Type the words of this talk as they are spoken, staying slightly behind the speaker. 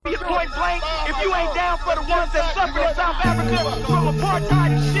point blank, if you ain't down for the ones that suffer in South Africa from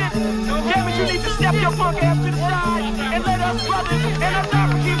apartheid and shit, damn it, you need to step your punk ass to the side and let us brothers and us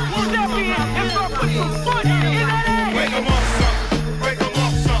Africans step in and start putting some foot in that ass. Break 'em off, son. Break 'em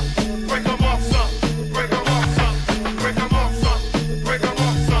off, son. Break 'em off, son. Break 'em off, son. Break 'em off, son. Break 'em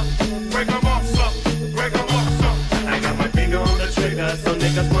off, son. Break 'em off, son. Break 'em off, son. I got my finger on the trigger, so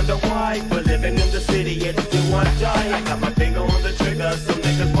niggas wonder why. We're living in the city, it's do or die. I got my finger on the trigger, so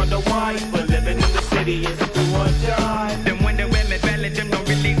niggas wonder why. We're living in the city, it's do or die. Them when the women valid, them don't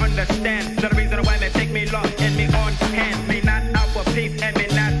really understand. The reason why they take me long and me on hand. Me not our peep and me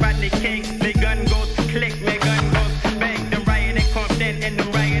not Rodney King. Me gun goes click, me gun goes bang. Them riot in Compton and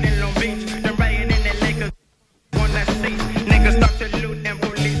them riot in Long Beach. Them riot in the Lakers on that seat. Niggas start to loot and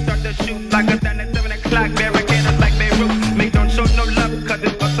police start to shoot. Like a down at 7 o'clock, barricaded like Beirut. Me don't show no love cause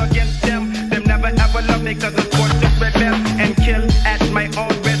it's us against them. Them never ever love me cause it's forced to rebel and kill at my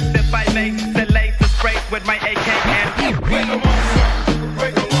own risk if I may. The life is spray with my AK and Break 'em off, son.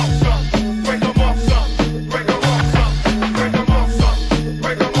 Break 'em off, son. Break 'em off, son. Break 'em off, son. Break 'em off, son.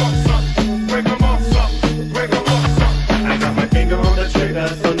 Break 'em off, son. Break 'em off, son. Break 'em off, son. I got my finger on the trigger,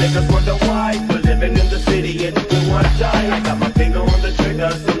 so niggas wonder why. We're living in the city, it's do or die. I got my finger on the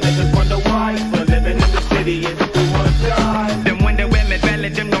trigger, so niggas wonder why. We're living in the city, it's do or die. them when the women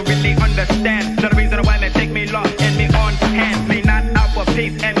valid, them don't really understand. The reason why they take me long and me on hand. Me not our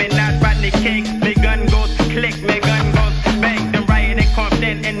peep and me not Rodney King. Me gun goes click, me gun goes bang. Them riot in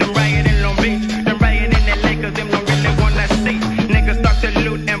Compton and them riot in Long Beach. Them riot in the Lakers, them don't really wanna see. Niggas start to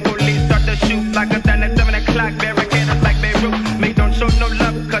loot and police start to shoot. Like a down at 7 o'clock, barricaded like Beirut. Me don't show no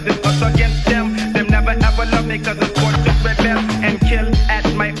love cause it's us against them. Them never ever love me cause it's forced to rebel and kill at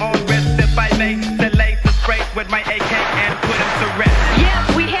my own risk if I may. The life is straight with my AK and put him to rest. Yes,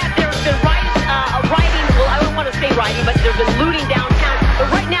 there's been rioting, well, I don't want to say rioting, but there's been looting downtown.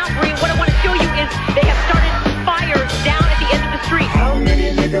 But right now, Bree, what I want to show you is they have started fires down at the end of the street. How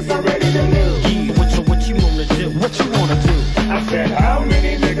many niggas are ready to lose? Yeah, what you wanna do? What you wanna do? I said, how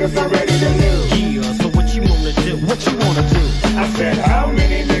many niggas are ready to lose? Yeah, so what you wanna do? What you wanna do? I said, how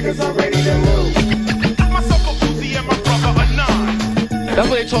many niggas are ready to lose? Myself a Uzi and my brother a 9. That's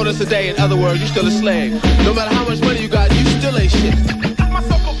what they told us today. In other words, you still a slave. No matter how much money you got, you still ain't shit.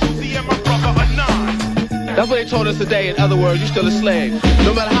 Myself a Uzi and my brother a 9. That's what they told us today. In other words, you still a slave.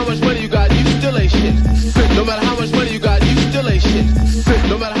 No matter how much money you got, you still ain't shit. No matter how much money you got, you still ain't shit.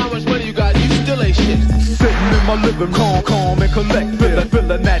 No matter how much money you got, you still ain't shit. Sitting in my living room, calm and collected.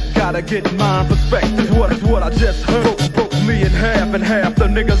 Feeling that gotta get mine perspective. What I just heard broke me in half, and half the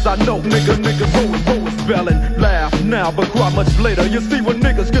niggas I know. Niggas always belling, laugh now, but cry much later. You see, when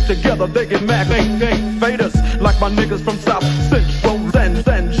niggas get together, they get mad. Ain't faders like my niggas from South Central Los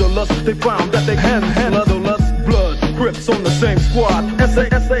Angeles. They found that they handle us blood. Crips on the same squad.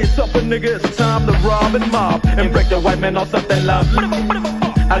 SA's up a nigga, it's time to rob and mob and break the white man off something love.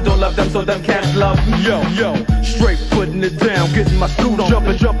 I don't love them, so them can't love me. Yo, straight putting it down, getting my suit on.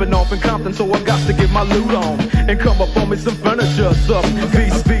 Jumping off in Compton, so I got to get my loot on. And come up on me some furniture, something.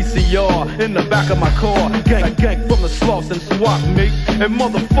 VCR in the back of my car. Gang from the sloughs and swap me. And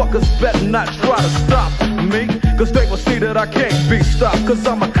motherfuckers better not try to stop me. Cause they will see that I can't be stopped. Cause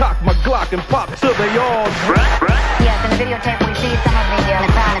I'ma cock my Glock and pop till they all drop. Yes, in the videotape we see some of the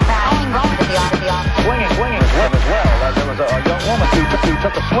Swinging as well. There was a young woman who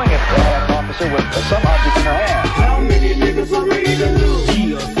took a swing at an officer with some object in her hand. How many niggas are ready to lose?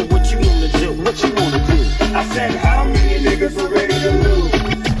 Yeah, so what you wanna do? What you wanna do? I said, how many niggas are ready to lose?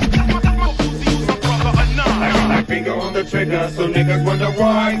 I got my finger on the trigger, so niggas wonder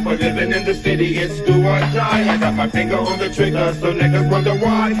why. We're living in the city, it's do or die. I got my finger on the trigger, so niggas wonder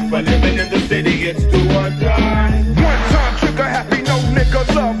why. We're living in the city, it's do or die. One time trigger happy, no nigga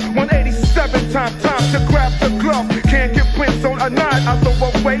love. 187 time to grab the glove. Can't get prints on a 9 out the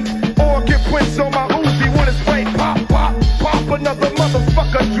way, or get prints on my Uzi when it's way. Pop, another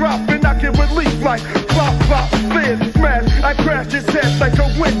motherfucker drop, and I get relief like plop, fizz, smash. I crash his head like a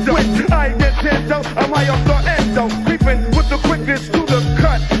window. I ain't Nintendo, I'm high off the endo. Creeping with the quickness to the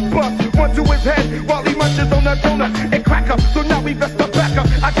cut. Bust one to his head while he munches on a donut and crack up. So now we best to back up.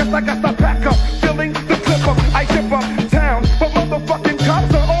 I guess I got to pack up. Feeling the clip up, I dip up town. But motherfucking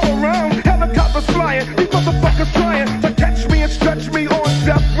cops are all around. Helicopters flying, these motherfuckers trying to catch me and stretch me on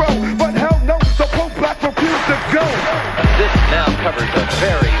death row. But hell no, the pro-black refuse to go. This now covers a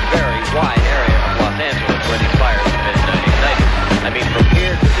very, very wide area of Los Angeles where these fires have been ignited. I mean, from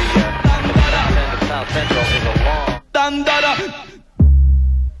here to the south end of South Central is a long... Dandada,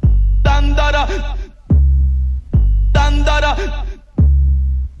 dandada, dandada,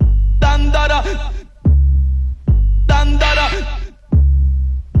 dandada, dandada, dandada,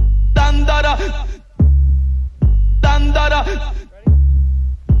 Dandada,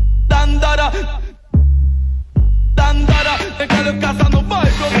 dandada, dandada.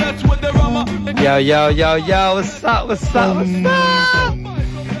 Yo, what's up?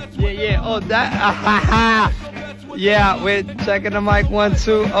 Yeah, oh, that, yeah, we're checking the mic, 1,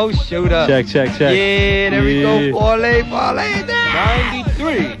 2, oh, shooter. Check. Yeah, there we go, parlay,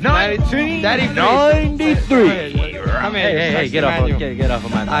 93, Daddy 93. Hey, get off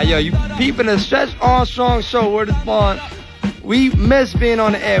of my yo, you peeping the Stretch Armstrong show, word is born. We missed being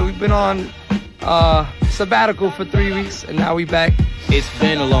on the air. We've been on sabbatical for 3 weeks, and now we back. It's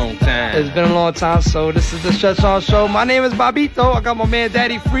been a long time. So this is the Stretch On Show. My name is Bobito. I got my man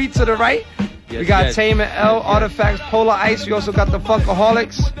Daddy Free to the right. We got Tame and L, Artifacts, Polar Ice. We also got the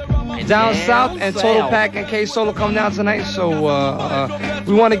Funkaholics down south, and Total Pack and K Solo come down tonight. So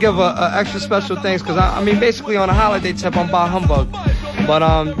we want to give a extra special thanks, because I mean, basically on a holiday tip, I'm by humbug. But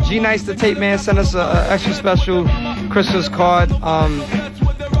G Nice the Tape Man sent us a extra special Christmas card.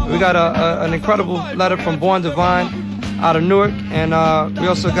 We got an incredible letter from Born Divine out of Newark, and we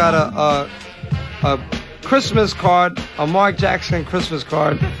also got a Christmas card, a Mark Jackson Christmas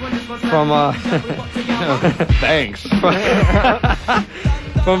card from thanks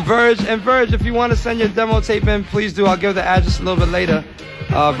from Verge. And Verge, if you want to send your demo tape in, please do. I'll give the address a little bit later.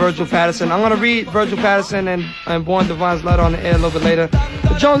 Virgil Patterson. I'm gonna read Virgil Patterson and Born Divine's letter on the air a little bit later.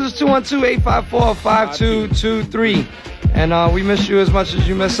 The Jones is 212-854-5223. And we miss you as much as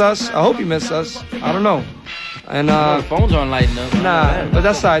you miss us. I hope you miss us. I don't know. And the phones aren't lighting up. Nah, but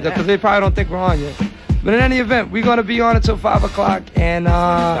that's all right, though, because they probably don't think we're on yet. But in any event, we're going to be on until 5 o'clock. And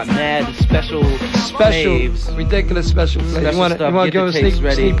got mad special, ridiculous special flavors. You want to give us a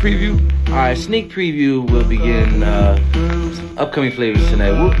sneak preview? All right, sneak preview will begin upcoming flavors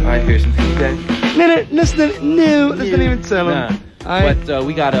tonight. Whoop, all right, here's some feedback. Let's not even tell them. Nah. But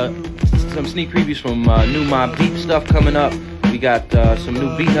we got some sneak previews from new Mob Deep stuff coming up. We got some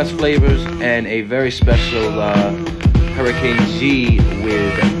new Beat Nuts flavors and a very special Hurricane G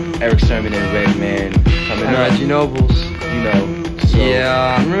with Eric Sermon and Redman coming up. Reggie Nobles. You know. So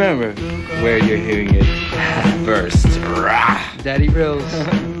yeah. Remember where you're hearing it first. Daddy Reels.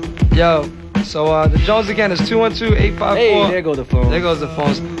 Yo. So the Jones again is 212-854. Hey, there go the phone. There goes the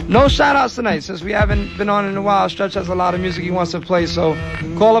phones. No shout outs tonight since we haven't been on in a while. Stretch has a lot of music he wants to play, so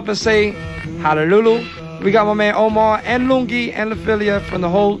call up and say hallelujah. We got my man Omar and Lungi and LaFilia from the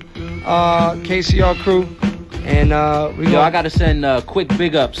whole KCR crew. And I gotta send quick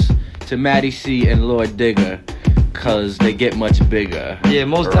big ups to Maddie C and Lord Digger, cause they get much bigger. Yeah,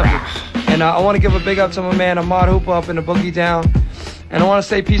 most definitely. And I want to give a big up to my man Ahmad Hooper up in the Boogie Down. And I want to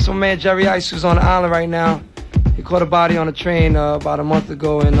say peace to my man Jerry Ice, who's on the island right now. He caught a body on a train about a month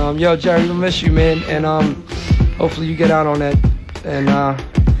ago. And yo, Jerry, we miss you, man. And hopefully you get out on that. And I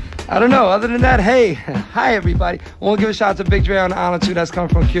don't know. Other than that, hey, hi everybody. I want to give a shout out to Big Dre on the island too. That's coming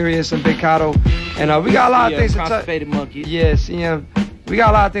from Curious and Big Cato. And we got a lot of things to talk. Monkey. Yes, yeah. We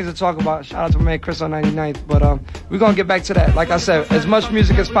got a lot of things to talk about. Shout out to my man Chris on 99th. But we're gonna get back to that. Like I said, as much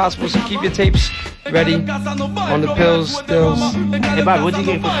music as possible. So keep your tapes ready on the pills, stills. Hey, Bob, what'd you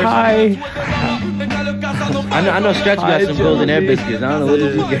get for Christmas? Hi. I know Stretch got some golden air biscuits. I don't know, what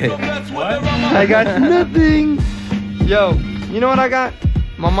did you get? What? I got nothing. Yo, you know what I got?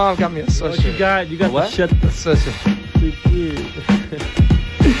 My mom got me a sushi. What you got? You got what? The shut the sushi.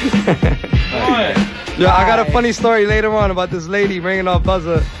 Yo, I got a funny story later on about this lady ringing our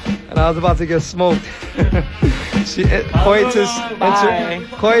buzzer, and I was about to get smoked. She coitus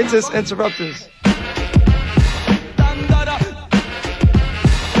interruptus.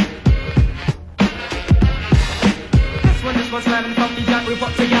 This one's slamming funky jack. We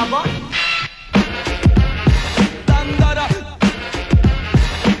put together.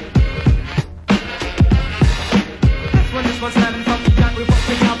 This one's slamming funky jack. We put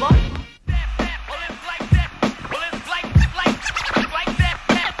together.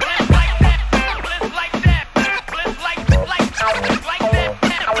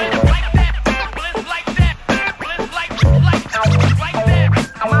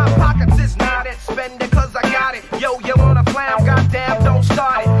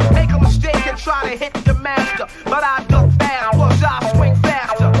 Try to hit the master, but I duck fast, plus I swing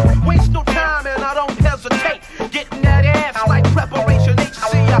faster. Waste no time and I don't hesitate. Getting that ass like preparation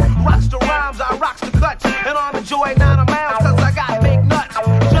HC. I rocks the rhymes, I rocks the cuts, and I'm enjoying 9 miles cause I got big nuts.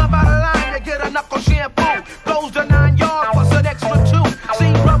 Jump out of line to get a knuckle shampoo. Goes to 9 yards plus an extra 2.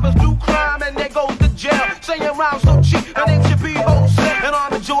 See brothers do crime and they go to jail. Saying rhymes so cheap and they should be wholesale. And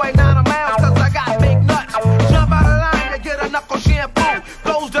I'm enjoying 9 miles cause I got big nuts. Jump out of line to get a knuckle shampoo.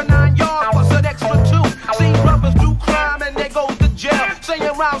 Goes to 9 yards plus an extra 2. See brothers do crime and they go to jail. Saying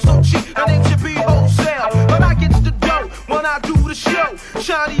rhymes so cheap and they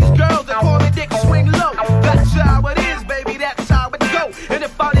Chinese girls that call me dick swing low. That's how it is, baby, that's how it go. And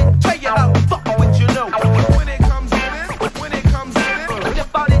if I didn't tell you how, fuck would you know? When it comes in it, when it comes in it. And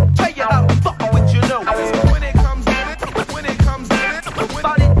if I didn't tell you how, fuck would you know? When it comes in it, when it comes in it. If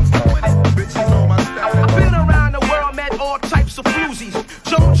I didn't, bitches on my style. I've been around the world, met all types of floozies.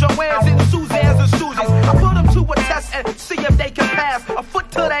 Joanne's and Suzanne's and Susie's. I put them to a test and see if they can pass. A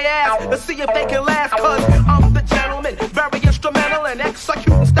foot to their ass to see if they can last. Cause I'm the gentleman, very instrumental and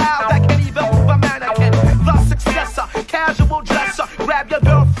executing style that can even move a mannequin. The successor, casual dresser. Grab your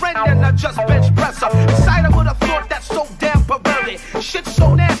girlfriend and I just bench presser. Excited with a thought that's so damn perverted. Shit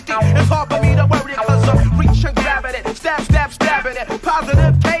so nasty, it's hard for me to worry. Cause I'm reaching, grabbing it. Stab, stab, stabbing it.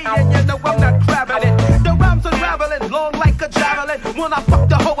 Positive K and you know I'm not grabbing it. The rhymes unraveling, long like a javelin. When I fuck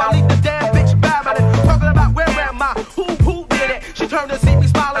the hoe, I leave the damn bitch babbling. Talking about where am I? Who did it? She turned to see me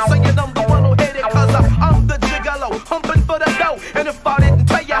smiling, saying I'm the one who hit it. Cause I'm the gigolo, humping for the dough. And if I didn't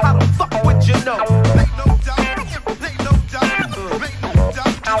tell you how the fuck would you know? Make no doubt, make no doubt, make no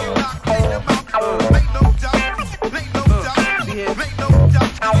doubt, you not clean them out. Make no doubt, make no doubt, make no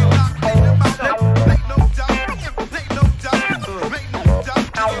doubt, you not clean them out. Make no doubt, make no doubt, make no doubt,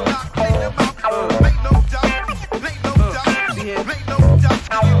 you not clean them out. Make no doubt, make no doubt, make no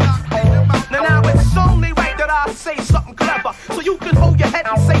doubt, you not clean them out. Now it's only right that I say something clever, so you can hold your head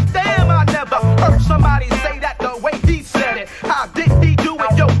and say, damn, I never heard somebody say that the way he said it. How did he do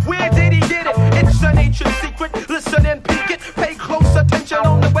it? Yo, where did he get it? It's an ancient secret. Listen and peek it. Pay close attention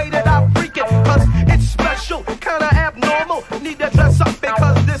on the way that I freak it. Cause it's special, kinda abnormal. Need to dress up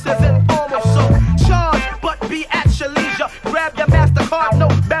because this is informal. So charge, but be at your leisure. Grab your MasterCard, no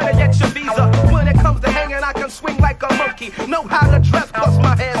better yet your Visa. When it comes to hanging, I can swing like a monkey. Know how to dress, plus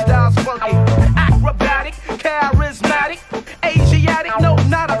my hairstyle's funky. Acrobatic, charismatic, Asiatic, no,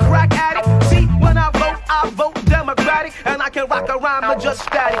 not a crack addict. See, when I vote Democratic, and I can rock a rhyme or just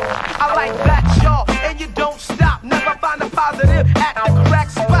static. I like that, y'all, and you don't stop. Never find a positive at the crack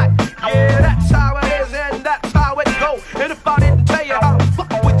spot. Yeah, that's how it is, and that's how it go. And if I didn't tell you how the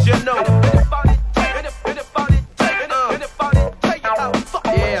fuck would you know? And if I didn't tell you, and if I didn't tell you, and if I didn't tell you how the fuck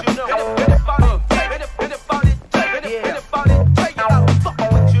would you know? And if I didn't tell you, and if I didn't tell you, and if I didn't tell you how the fuck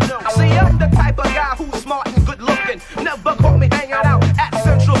would you know? See, I'm the type of guy who's smart and good looking. Never caught me hanging out at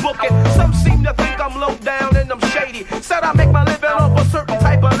Central Booking. Some seem to think I'm low down and I'm shady. Said I make my living off a certain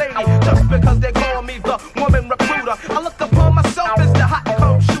type of lady. Just because they call me the woman recruiter. I look upon myself as the hot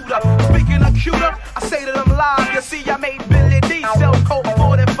cum shooter. Speaking of cuter, I say that I'm live. You see, I made Billy D sell Colt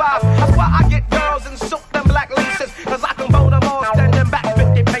 45. That's why I get girls and soak them black laces. Cause I can bone them all standing back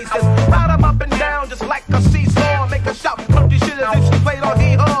 50 paces. Ride them up and down just like a seesaw. Make a shout, country shit as if she played on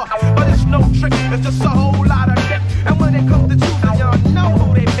hee-haw. But it's no trick, it's just a whole lot of dick. And when it comes to choosing, y'all know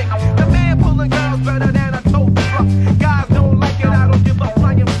who they pick. The man pulling girls better than a tow truck. Guys don't like it, I don't give a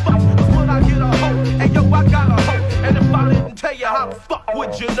flying fuck. But when I get a hoe, and yo, I got a hoe. And if I didn't tell you how the fuck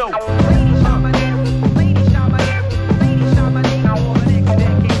would you know?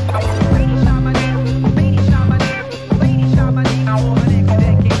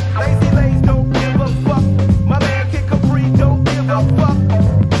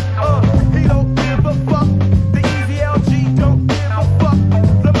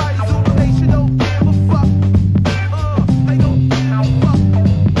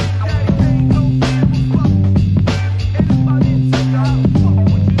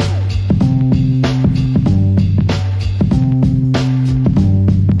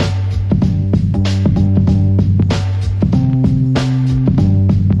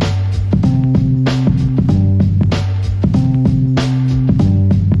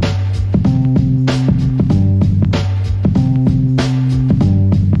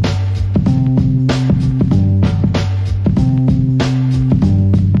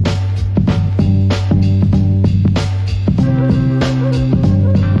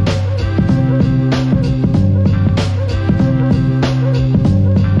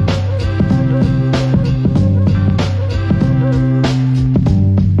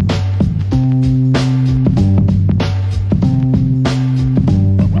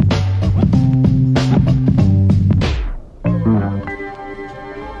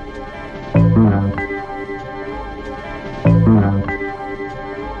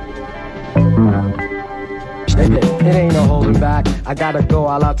 It ain't no holding back. I gotta go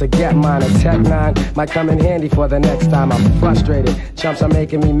all out to get mine. A Tech 9 might come in handy for the next time. I'm frustrated. Chumps are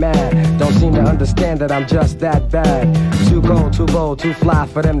making me mad. Don't seem to understand that I'm just that bad. Too cold, too bold, too fly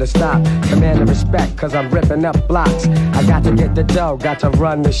for them to stop. Command the respect, cause I'm ripping up blocks. I got to get the dough, got to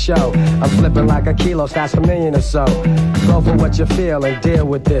run the show. I'm flipping like a kilo, that's a million or so. Go for what you feel and deal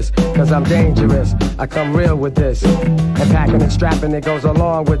with this, cause I'm dangerous. I come real with this. And packing and strapping, it goes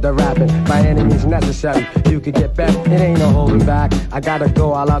along with the rapping. By any means necessary, you could get better. It ain't no holding back. I gotta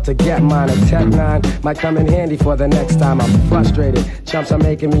go all out to get mine. A Tech 9 might come in handy for the next time. I'm frustrated, chumps are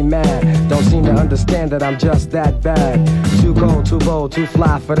making me mad. Don't seem to understand that I'm just that bad. Too cold, too bold, too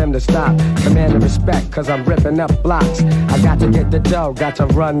fly for them to stop. Command the respect, cause I'm ripping up blocks. I got to get the dough, got to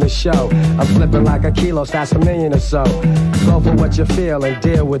run the show. I'm flipping like a kilo, that's a million or so. Go for what you feel and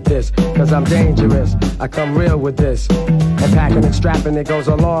deal with this, cause I'm dangerous. I come real with this. And packing and strapping, it goes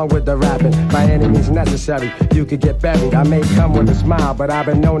along with the rapping. By any means necessary, you could get buried. I may come with a smile, but I've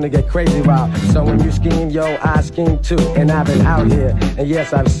been known to get crazy wild. So when you scheme, yo, I scheme too. And I've been out here, and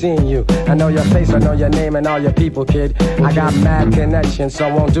yes, I've seen you. I know your face, I know your name and all your people, kid. I got mad connections, so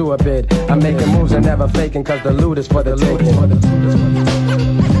won't do a bid. I'm making moves and never faking, cause the loot is for the taking. The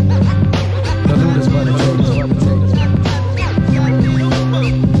loot is for the taking.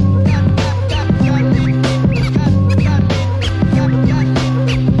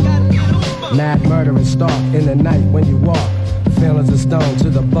 Mad murderous stalk in the night when you walk. Feelings of stone to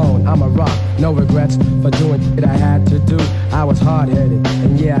the bone, I'm a rock. No regrets for doing what I had to do. I was hard-headed,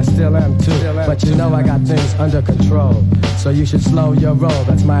 and yeah, I still am too. But you know I got things under control, so you should slow your roll.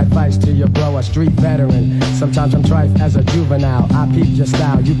 That's my advice to your bro, a street veteran. Sometimes I'm trife as a juvenile. I peep your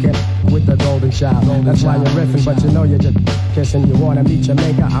style, you can with the golden child. That's why you're riffing, but you know you're just kissing. You wanna meet your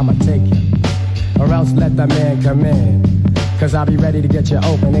maker, I'ma take you. Or else let the man come in, cause I'll be ready to get you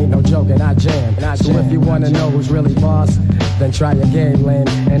open, ain't no joking, I jam. So if you wanna know who's really boss, then try your game, lame,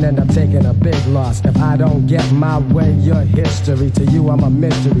 and end up taking a big loss. If I don't get my way, your history. To you, I'm a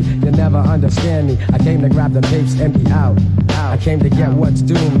mystery, you never understand me. I came to grab the tapes, empty out. I came to get what's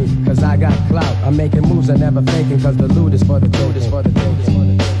due me, cause I got clout. I'm making moves, I never faking, cause the loot is for the taking.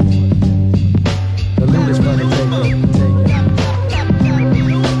 The loot is for the taking.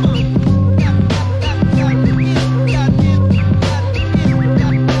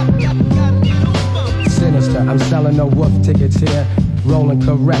 I'm selling no wolf tickets here, rolling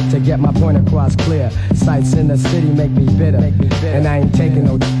correct to get my point across clear. Sights in the city make me bitter, and I ain't taking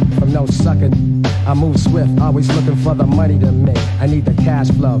no from no sucker. I move swift, always looking for the money to make. I need the cash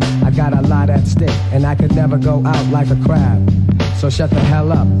flow, I got a lot at stake, and I could never go out like a crab. So shut the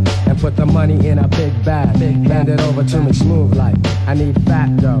hell up and put the money in a big bag. Hand it over to me smooth like I need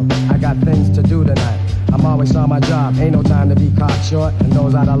fat dough. I got things to do tonight. I'm always on my job, ain't no time to be caught short. And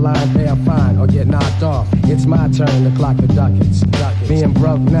those out of line pay a fine or get knocked off. It's my turn to clock the ducats. Being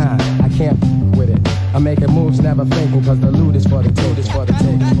broke now, I can't with it. I'm making moves, never faking, cause the loot is for the take.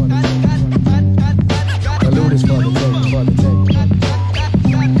 The loot is for the take, for the take.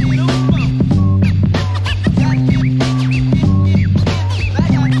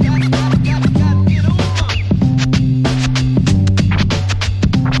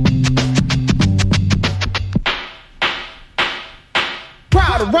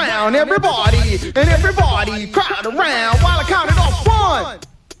 Around everybody, and everybody crowd around while I count it off. 1,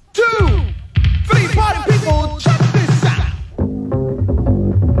 2, 3, party people, check this out.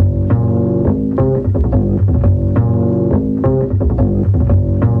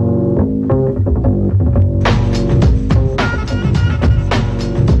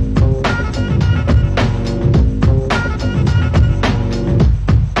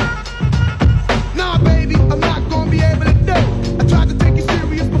 Nah, baby, I'm not gonna be able to do. I tried to take you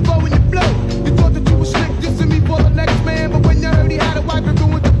serious before when you blow. You thought that you were slick, dissing me for the next man, but when you heard he had a wife and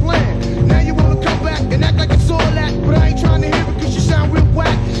ruined the plan. Now you wanna come back and act like it's all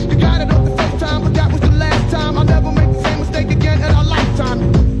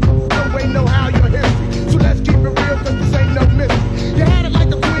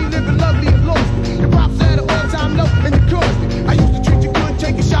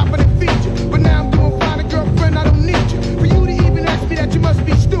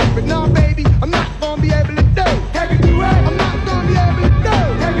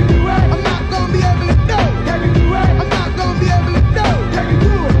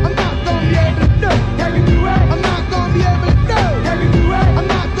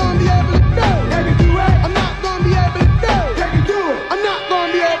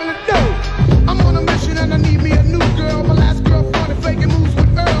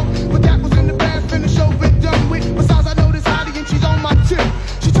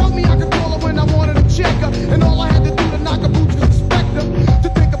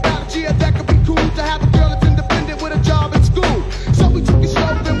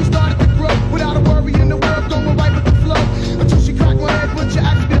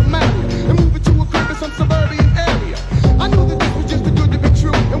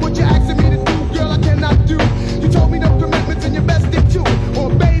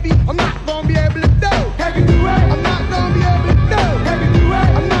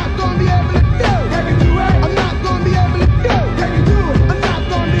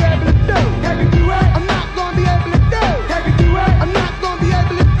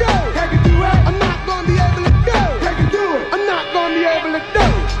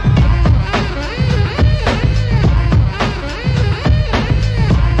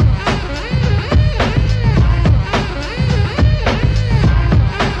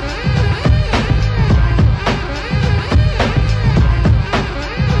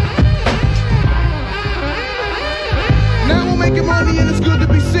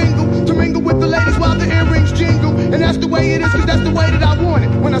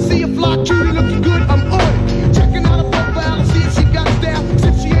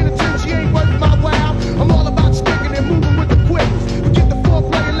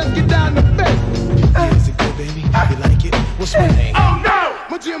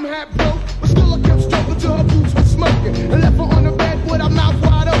I'm half broke, but still I kept stroking till her boots were smoking. And left her on the bed with her mouth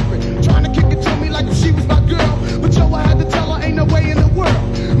wide open, trying to kick it to me like if she was my girl. But yo, I had to tell her ain't no way in the world.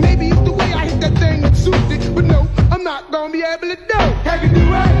 Maybe it's the way I hit that thing that suited it, but no, I'm not gonna be able to do. I can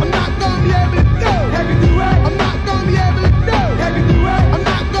do it. I'm not gonna be able to do. I can do it. I'm not gonna be able to do. I can do it. I'm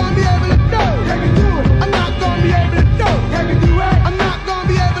not gonna be able to do. I can do it. I'm not gonna be able to do. I can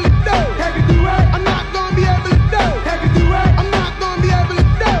do it. I'm not gonna be able to do. I can do it. I'm not gonna be able to do. I can do it. I'm not gonna be able to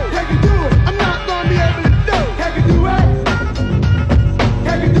do. I can do it. I'm not gonna be able to do. I can do it.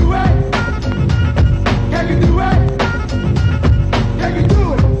 I can do it. I can do it. I can do it.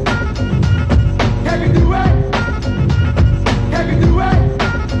 I can do it. I can do it.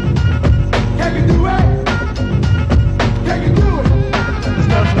 I can do it. I can do it. This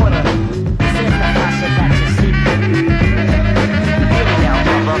note's one of them.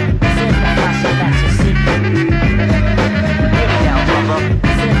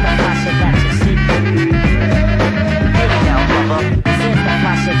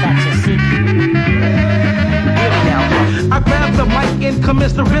 I grab the mic and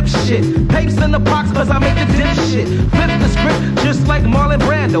commence to rip shit. Papes in the box cause I make the dip shit. Flip the script just like Marlon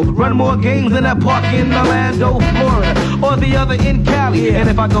Brando. Run more games than that park in Orlando, Florida, or the other in Cali. And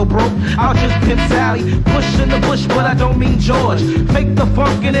if I go broke, I'll just pimp Sally. Push in the bush, but I don't mean George. Fake the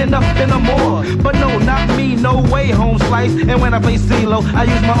funk and end up in a more. But no, not me, no way, home slice. And when I play CeeLo, I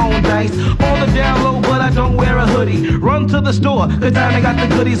use my own dice. On the down low, but I don't wear a hoodie. Run to the store, cause time I got the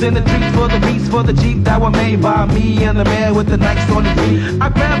goodies and the treats for the beats for the Jeep that were made by me and the man with the nights on the beat. I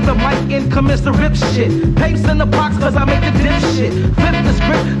grab the mic and commence to rip shit. Papes in the box cause I make the dip shit. Flip the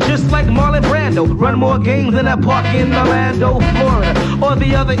script just like Marlon Brando. Run more games than that park in Orlando, Florida, or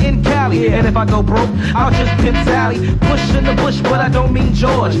the other in Cali. And if I go broke, I'll just pimp Sally. Push in the bush, but I don't mean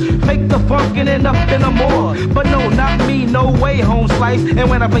George. Fake the funk and end up in a more. But no, not me, no way, home slice. And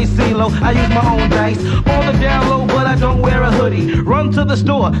when I play CeeLo, I use my own dice. On the down low, but I don't wear a hoodie. Run to the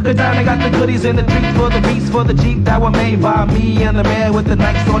store, cause time I got the goodies and the treats for the beats for the Jeep that were made by me and the man with the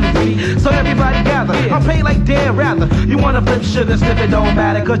nights on the beat. So everybody gather, I'll pay like Dan Rather. You wanna flip sugar, sniff it don't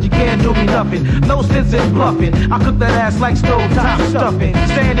matter, cause you can't do me nothing. No sense in bluffing. I cook that ass like stove top stuffing.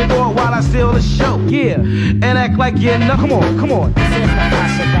 Standing or while I steal the show, yeah, and act like you know. Come on, come on.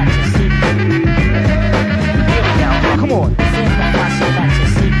 Come on.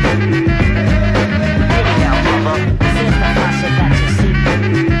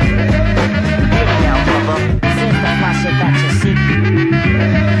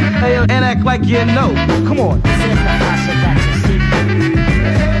 Hey, and act like you know. Come on.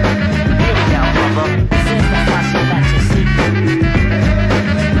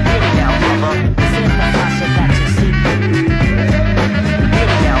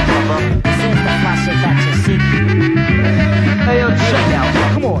 Hey, yo, check out.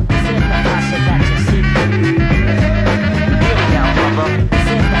 Come on.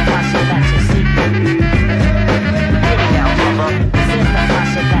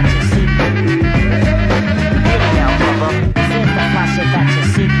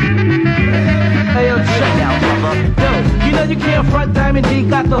 Hey, yo, check out. Yo, you know you can't front Diamond D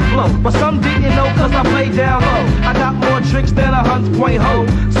got the flow, but some didn't know cause I play down low. I got more tricks than a Hunts Point hoe.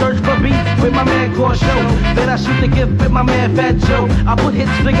 Search for beats with my man Core Show. Then I shoot the gift with my man Fat Joe. I put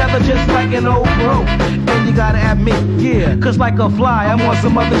hits together just like an old pro. And you gotta admit, yeah, cause like a fly, I'm on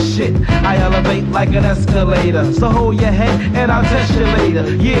some other shit. I elevate like an escalator. So hold your head and I'll test you later.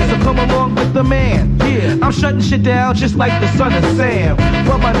 Yeah, so come along with the man. Yeah, I'm shutting shit down just like the son of Sam.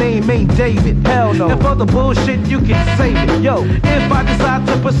 But my name ain't David. Hell no. And for the bullshit, you can save it. Yo, if I decide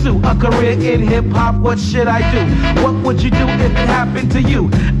to pursue a career in hip-hop, what should I do? What would you do if it happened to you?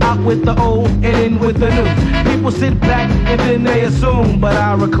 Out with the old and in with the new. People sit back and then they assume, but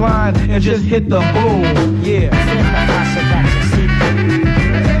I recline and just hit the boom. Yeah.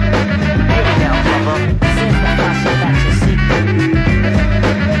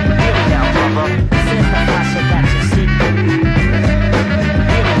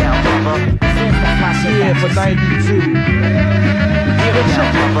 Yeah, for 92.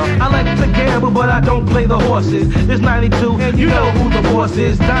 I like to gamble, but I don't play the horses. It's 92, and you know who the boss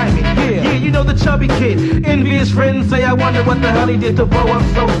is, Diamond. Yeah, you know the chubby kid. Envious friends say I wonder what the hell he did to blow up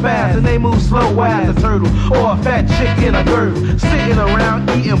so fast. And they move slow as a turtle or a fat chick in a girdle. Sitting around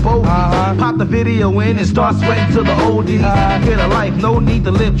eating bogies. Pop the video in and start sweating to the oldies. Get a life, no need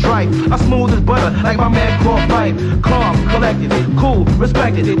to live tripe. I smooth as butter like my man Core Pipe. Calm, collected, cool,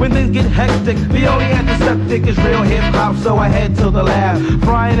 respected. When things get hectic, the only antiseptic is real hip hop. So I head to the lab,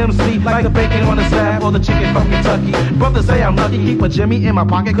 frying them sleep like the bacon on the slab or the chicken from Kentucky. Brothers say I'm lucky, keep a Jimmy in my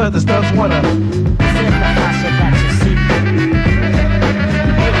pocket cause the stunts wanna.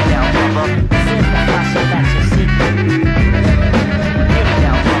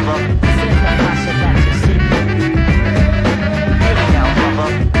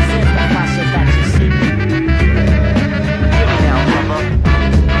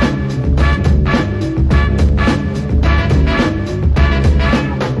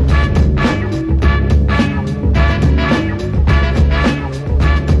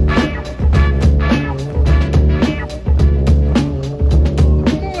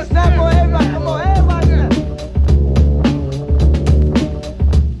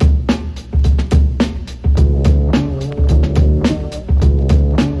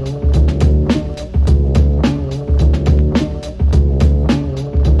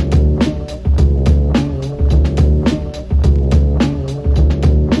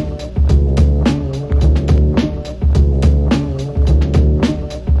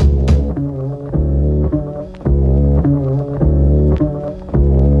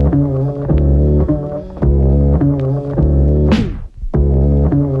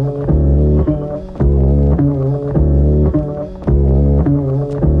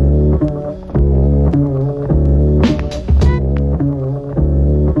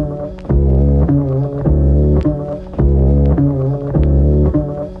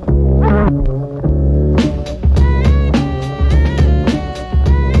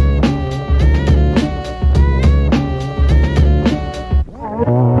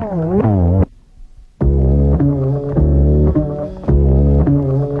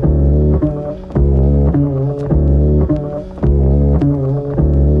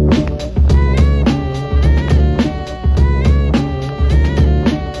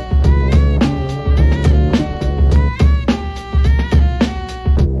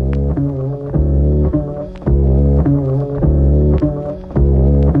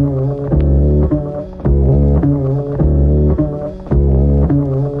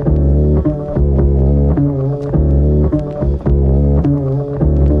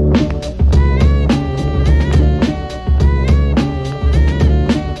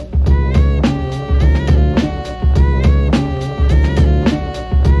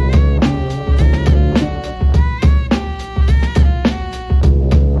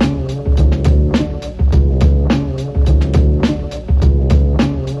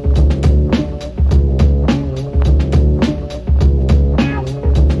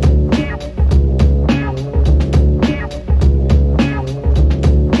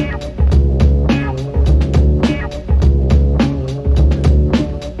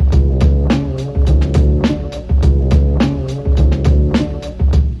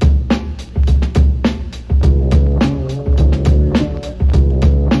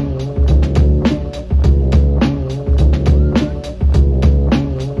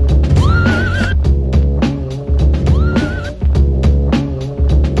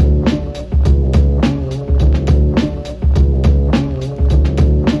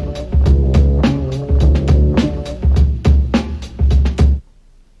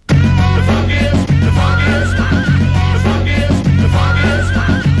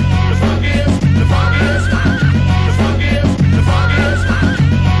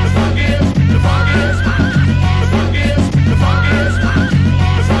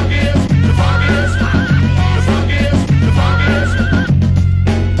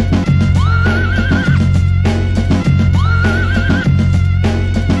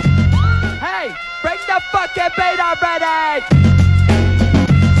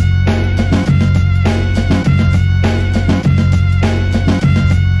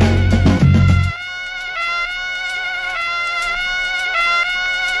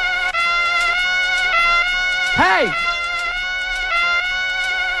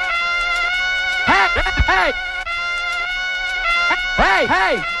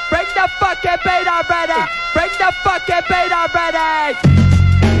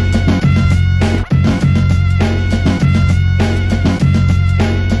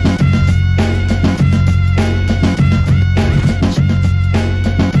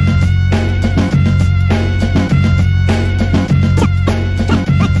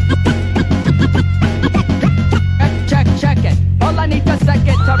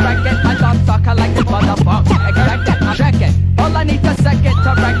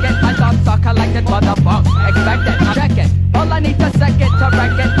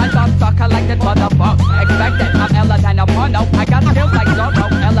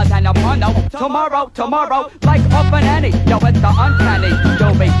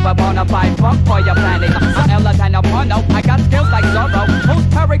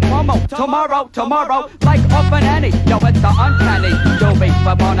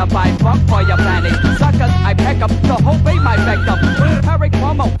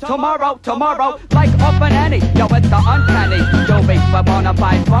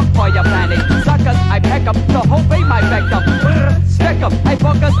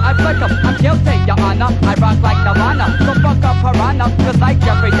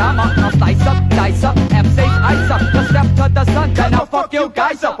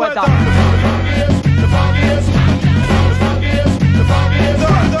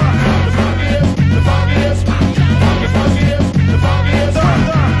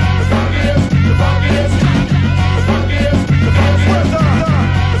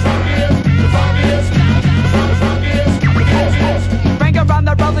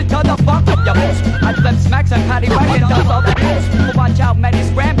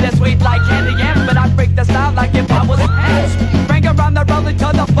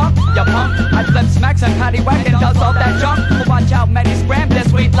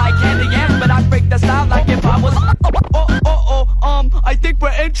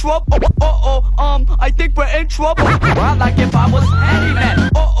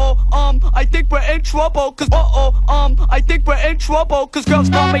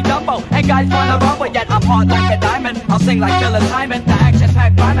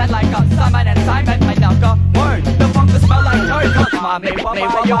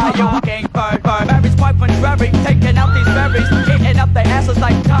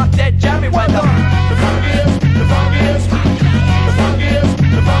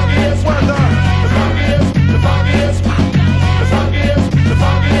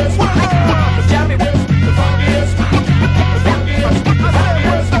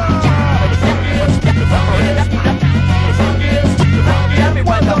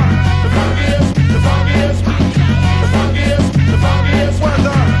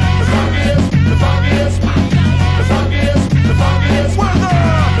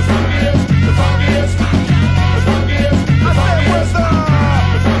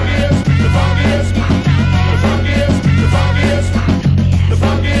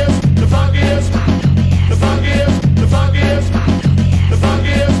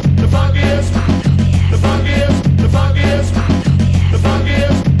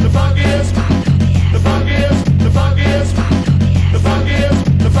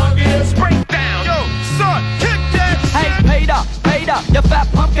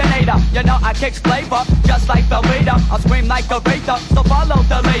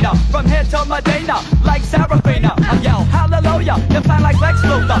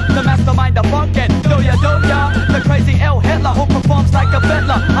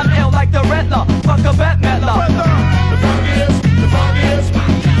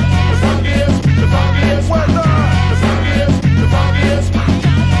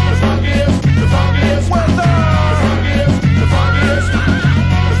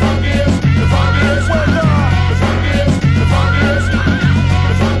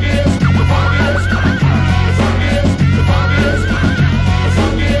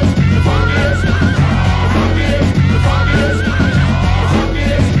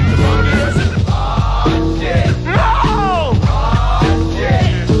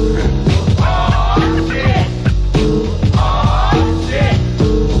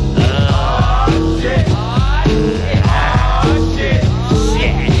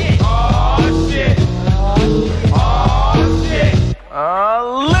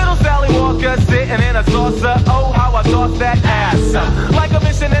 Oh, how I tossed that ass. Like a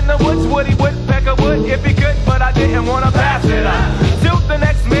mission in the woods, Woody Woodpecker would if he could, but I didn't want to pass it up. Till the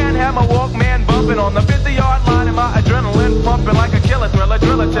next man had my Walkman bumping on the 50-yard line and my adrenaline pumping like a killer thriller,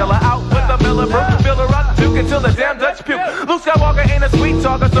 driller tiller. Out with the Miller Brook, fill her up, Duke until the damn Dutch puke. Luke Skywalker ain't a sweet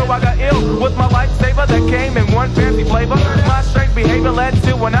talker, so I got ill with my lifesaver that came in one fancy flavor. My strange behavior led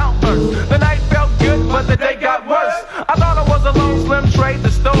to an outburst. The night felt good, but the day got worse. I thought I was a lone slim trade, the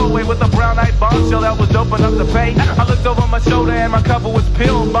store doorway with a brown-eyed bombshell that was dope enough to pay. I looked over my shoulder and my cover was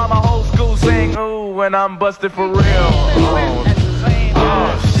peeled by my whole school saying, ooh, and I'm busted for real.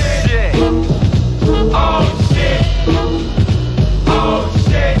 Oh shit. Oh shit. Oh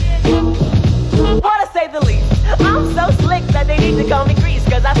shit. Wanna say the least. I'm so slick that they need to call me Grease,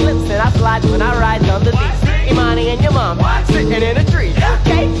 cause I slips and I slides when I ride on the beach. Imani and your mom sitting in a tree.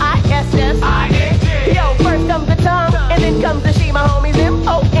 K-I-S-S-I-N-G. Yo, first comes the tongue, and then comes the she, my homies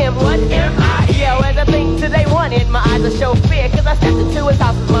M-O-M. What? M-I. Yo, as I think today wanted, my eyes are show fear, cause I stepped into his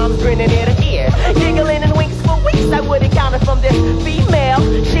house, his mom's grinning ear to ear. Giggling and winks for weeks, I wouldn't count it from this female.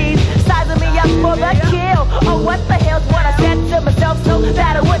 She's sizing me up for the kill. Oh, what the hell's what I said to myself so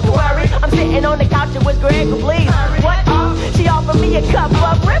that I wouldn't worry. I'm sitting on the couch and was Greg, please. What up? She offered me a cup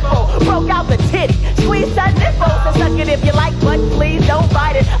of Ripple. Broke out the titty, squeezed her nipples. And suck it if you like, but please don't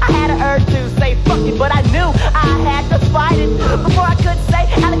bite it. I had an urge to say fuck it, but I knew I had to fight it. Before I could say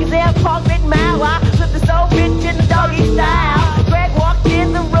Alexander Park bit mouth, I flipped the soul bitch in the doggy style. Greg walked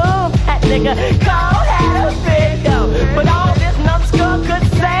in the room, that nigga cold had a video. But all this numbskull could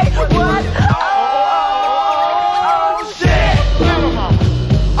say was, oh shit.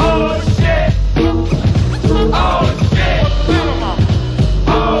 Oh shit. Oh shit.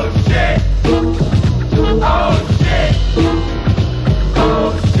 Oh shit. Oh shit. Oh shit.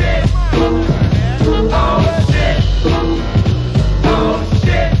 Oh shit. Oh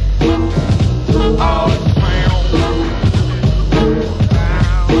shit.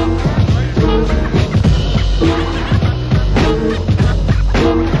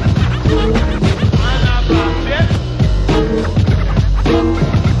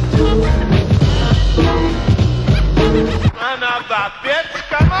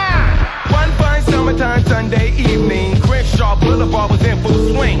 One fine summertime Sunday evening, Crenshaw Boulevard was in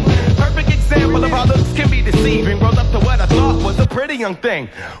full swing. Perfect example of how looks can be deceiving. Rolled up to what I thought was a pretty young thing.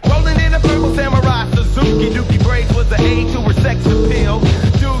 Rolling in a purple samurai Suzuki. Dookie braids was the A to her sex appeal.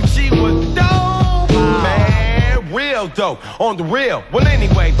 Dude, she was dope, man, real dope, on the real. Well,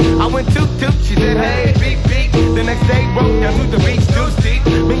 anyway, I went toot toot. She said, hey, beep beep. The next day, rode down to the beach, deuce deep.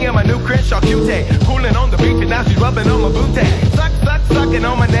 Me and my new Crenshaw Q-Tay, cooling on the beach, and now she's rubbing on my booty. Sucking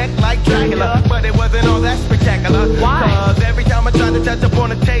on my neck like Dracula, but it wasn't all that spectacular. Why? Cause every time I tried to touch up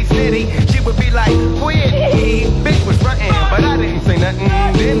on a taste nitty, she would be like, quit. Bitch was frontin', but I didn't say nothing.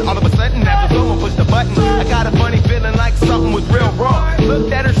 Then all of a sudden, after someone pushed the button, I got a funny feeling like something was real wrong.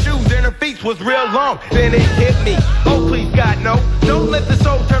 Looked at her shoes and her feet was real long. Then it hit me. Oh, please, God, no. Don't let this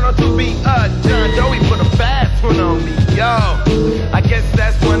soul turn out to be John Doe. He put a fast one on me, yo. I guess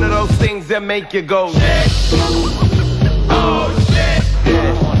that's one of those things that make you go, shit. Oh, shit. Oh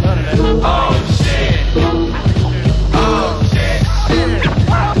shit! Oh shit! Oh shit!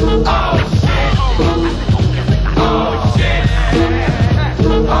 Oh shit!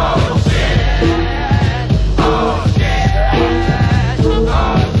 Oh shit! Oh shit!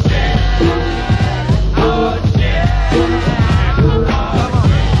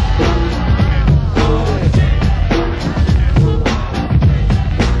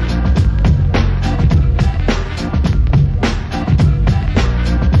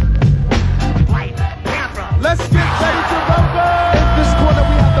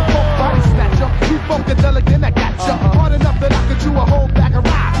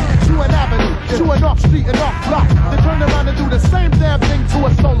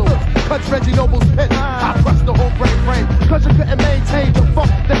 Reggie Noble's pit. I crushed the whole brain frame, cause you couldn't maintain the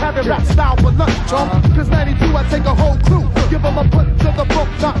funk, the heavy rap style for lunch, chump. Cause 92 I take a whole crew, give them a put to the funk,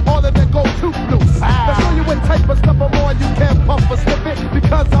 not all of them go too loose. I'll show you what type of stuff I'm on, you can't pump or slip it,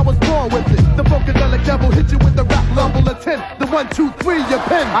 because I was born with it. The Funkaholic devil hit you with the rap level of 10, the 1, 2, 3, your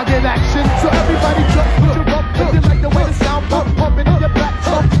pen. I get action, so everybody jump, put your up, if you like the way the sound pump, pumping in your back,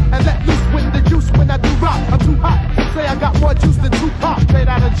 chump, and let loose with the juice when I do rock. I'm too hot, say I got more juice than Tupac, straight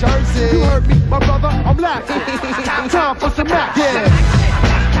out of Jersey. You heard me, my brother, I'm laughing. Time for some rap, yeah.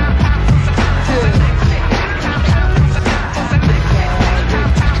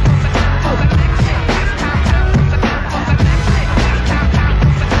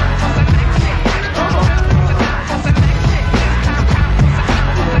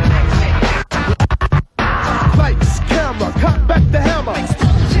 Lights, camera, cut back the hammer.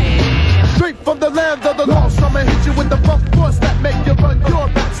 Straight from the land of the lost, I'ma hit you with the funk force that make you run your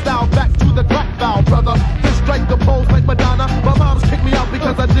back style back to the crack valve, brother. Then strike the pose like Madonna. My mom's kicked me out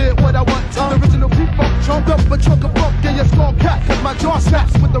because I did what I want. The original P-Funk chunked up a chunk of funk in your skull cat, cause my jaw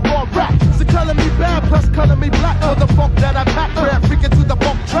snaps with the raw rap. So color me bad, plus color me black for the funk that I pack. Rap freaking to the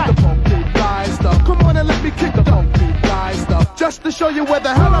funk track. The funky fly stuff. Come on and let me kick the funky fly stuff. Just to show you where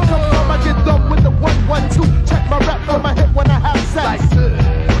the hell I come from, I get done with the 1, 1, 2. Check my rap from my hit when I have sex. Like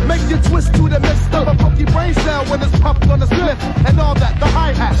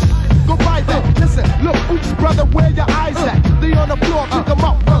the floor, kick 'em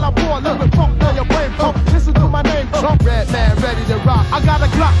up while I pour a little funk on your brain pump. Listen to my name, Trump. Red man, ready to rock. I got a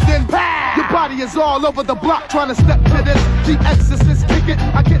Glock, then pow! Your body is all over the block trying to step to this. The Exorcist kick it.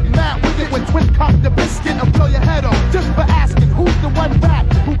 I get mad with it when twin cock the biscuit and blow your head off. Just for asking who's the one back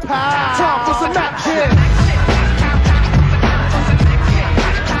who pow. Time for some action.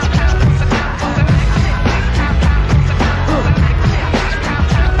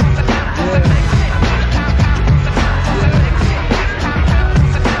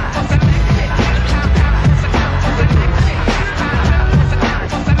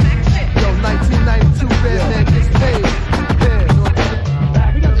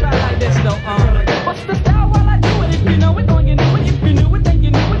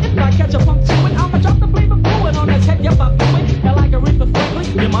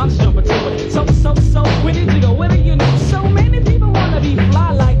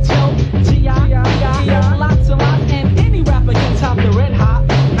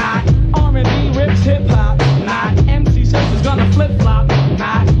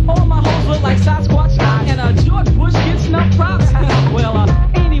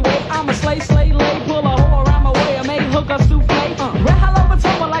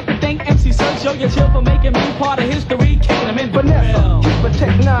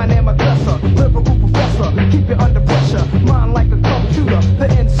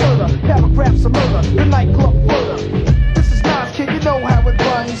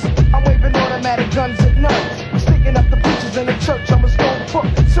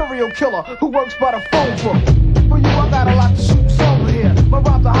 Who works by the phone book? For you, I got a lot to shoot over here. My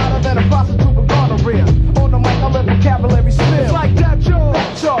rhymes are hotter than a prostitute with gonorrhea. On the mic, I let vocabulary spill. It's like that, Joe.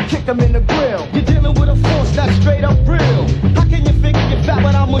 That y'all kick 'em in the grill. You're dealing with a force that's straight up real. How can you figure you're fat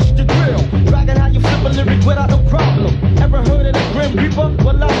when I mush the grill? Bragging how you flip a lyric without no problem. Ever heard of the Grim Reaper?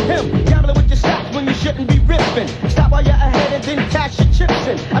 Well, I'm him. Gambling with your stats when you shouldn't be ripping. Stop while you're ahead and then cash your chips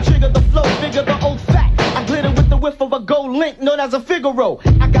in. I trigger the flow, figure the old fact. I glitter with the whiff of a gold link known as a Figaro.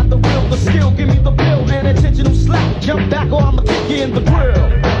 I got the will, the skill, give me the bill and intentional slap. Jump back or I'ma kick you in the grill.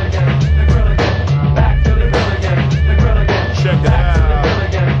 Back to the grill again, the grill again. Check it out.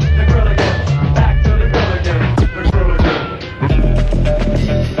 The grill again, back to the grill again, the grill again.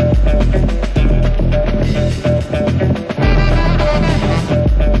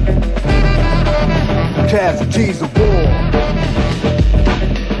 Casualties of war.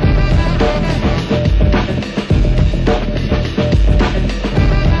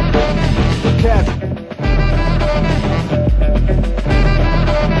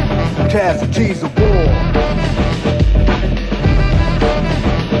 Casualties of war.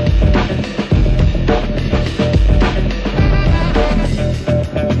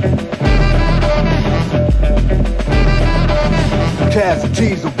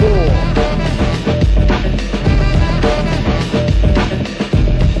 Casualties of war.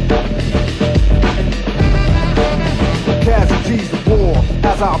 Casualties of war.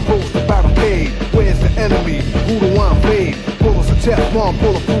 As I approach the barricade, where's the enemy? Who do I invade? Bullets of Teflon,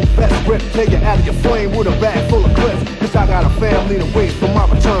 bulletproof vest grip. Take you out of your flame with a bag full of clips. Cause I got a family to wait for my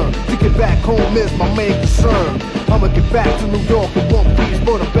return. To get back home is my main concern. I'ma get back to New York in one piece.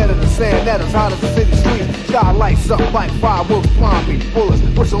 For the better than sand that is hot as the city streets. Sky lights up like fireworks blind me. Bullets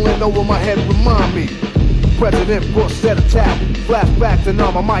whistling over my head remind me. President Bush said attack. Flashback to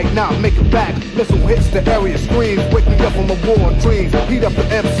numb, I might not make it back. Missile hits the area, screams. Wake me up from my war dreams. Heat up the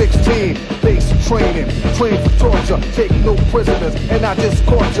M16. Basic training, train for torture. Take no prisoners, and I just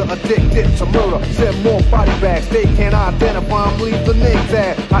caught you addicted to murder. Send more body bags, they can't identify them. Leave the name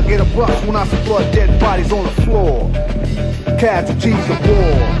tag. I get a rush when I see blood, dead bodies on the floor. Casualties of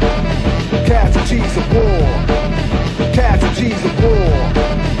war. Casualties of war. Casualties of war.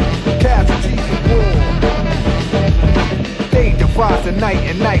 Casualties of war. Day divides the night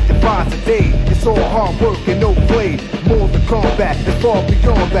and night divides the day. It's all hard work and no play. More than combat, it's far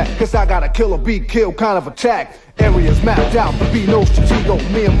beyond that. Cause I got a kill or be killed kind of attack. Areas mapped out to be no stratego.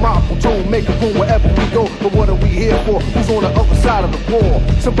 Me and my platoon make a boom wherever we go. But what are we here for? Who's on the other side of the war?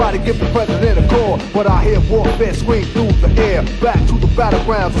 Somebody give the president a call. But I hear warfare scream through the air. Back to the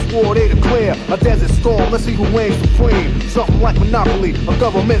battlegrounds, it's war they declare. A desert storm, let's see who reigns supreme. Something like Monopoly, a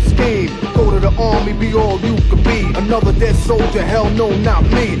government scheme. Go to the army, be all you can be. Another dead soldier, hell no, not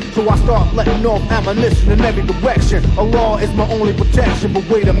me. So I start letting off ammunition in every direction. Allah is my only protection. But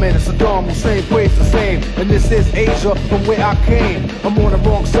wait a minute, Saddam Hussein prays the same. And this is Asia from where I came. I'm on the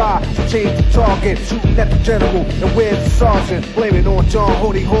wrong side, so change the target. Shooting at the general, and where's the sergeant? Blaming on John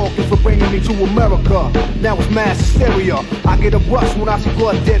Holy Hawkins for bringing me to America. Now it's mass hysteria. I get a rush when I see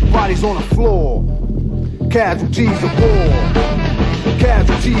blood, dead bodies on the floor. Casualties of war.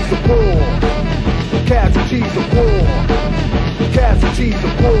 Casualties of war. Casualties of war. casualties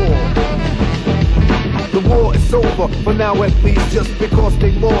of war. The war is over, for now at least. Just because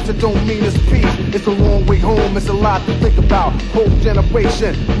they lost, it don't mean it's peace. It's a long way home, it's a lot to think about. Whole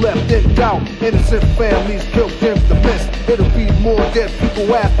generation left in doubt. Innocent families killed in the mist. It'll be more dead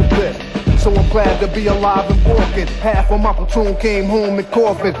people after this. So I'm glad to be alive and walking. Half of my platoon came home in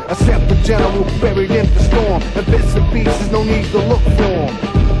coffin. Except the general buried in the storm. And bits and pieces, no need to look for 'em.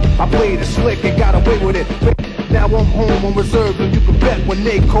 I played it slick and got away with it. Now I'm home on reserve, and you can bet when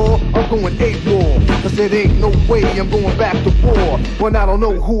they call, I'm going AWOL. Cause it ain't no way I'm going back to war when I don't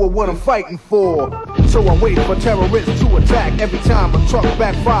know who or what I'm fighting for. So I wait for terrorists to attack. Every time a truck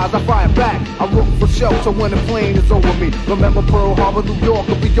backfires, I fire back. I look for shelter when the plane is over me. Remember Pearl Harbor, New York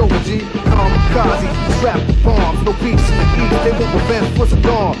will be over, G. Kamikaze, strapped with bombs, no peace in the east. They want revenge for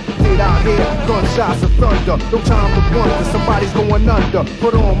Saddam. Stayed out here, gunshots of thunder. No time to wonder, somebody's going under.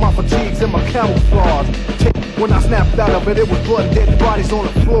 Put on my fatigues and my camouflage. When I snapped out of it, it was blood and dead bodies on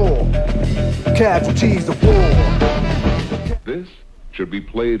the floor. Casualties of war. This should be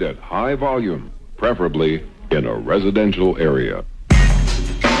played at high volume, preferably in a residential area.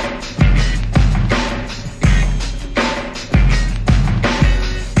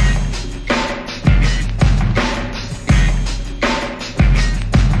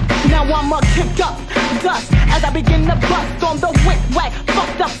 Now I'ma kick up dust as I begin to bust on the wick whack.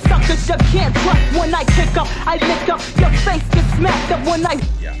 Fucked up suckers you can't trust. When I kick up, I lick up, your face gets smacked up when I...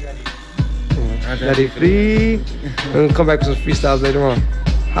 Let it free. We'll come back with some freestyles later on.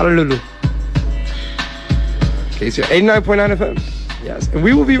 Hallelujah. Okay, so 89.9 FM. Yes, and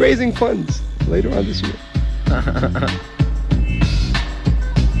we will be raising funds later on this year.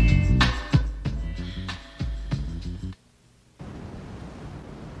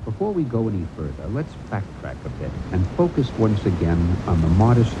 Before we go any further, let's backtrack a bit and focus once again on the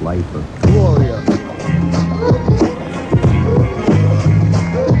modest life of Gloria.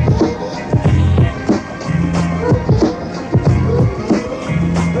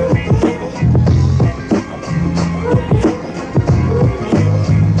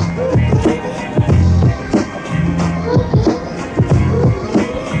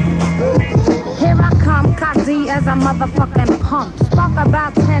 As a motherfucking pump. Spark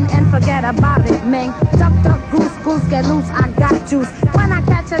about 10 and forget about it, man. Duck, duck, goose, goose, get loose, I got juice. When I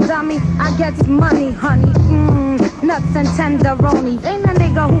catch a dummy, I get money, honey. Nuts and tenderonis. Ain't a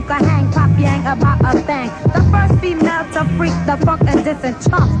nigga who can hang, pop yang about a thing. The first female to freak the funk and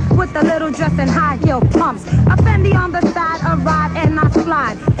disenchant with the little dress and high heel pumps. A Fendi on the side, a ride and I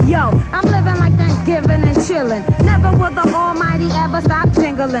slide. Yo, I'm living like Thanksgiving and chillin'. Never will the almighty ever stop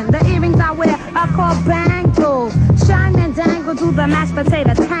jingling. The earrings I wear are called bangles. Shine and dangle to the mashed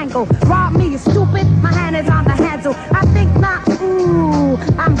potato tangle. Rob me, you stupid, my hand is on the handle. I think not, ooh,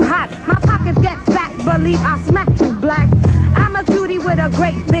 I'm hot. My pockets get fat, believe I smack you black. I'm a cutie with a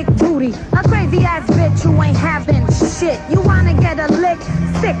great big booty. A crazy ass bitch who ain't having shit. You wanna get a lick?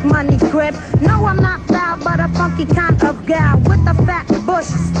 Sick money grip. No, I'm not foul, but a funky kind of gal. With a fat bush,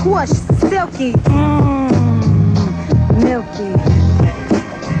 squish, silky, milky.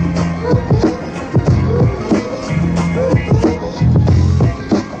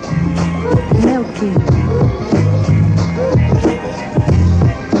 Milky.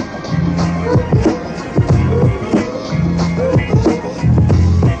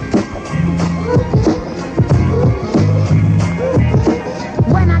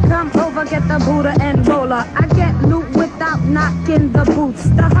 When I come over, get the Buddha and roller. I get loot without knocking the boots.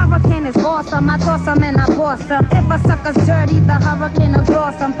 The hurricane is awesome. I toss them and I boss them. If a sucker's dirty, the hurricane will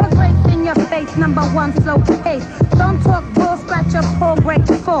gloss them. Put grapes in your face, #1 slow pace. Don't talk bull, scratch your pull, break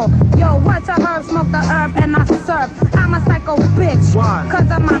full. Yo, what's a herb? Smoke the herb and I serve. I'm a psycho bitch, cause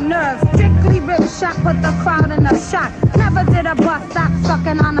of my nerves. Strictly rip shot, put the crowd in a shock. Never did a bus stop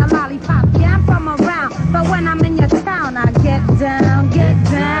sucking on a lollipop. Yeah, I'm from around, but when I'm in your town, I get down, get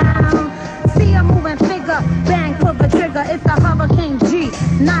down. See a moving figure, bang, pull the trigger. It's the Hurricane G,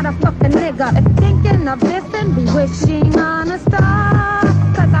 not a fucking nigga. If thinking of this and be wishing on a star,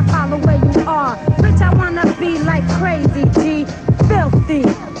 cause I follow where you are. Bitch, I wanna be like crazy G, filthy,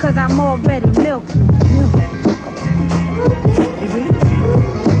 cause I'm already milky.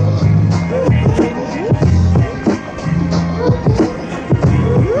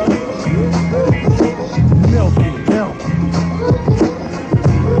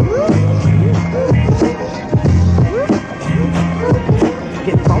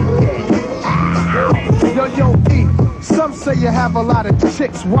 say you have a lot of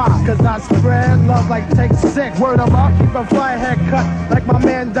chicks. Why? Cause I spread love like take six. Word of mouth, keep a fly haircut like my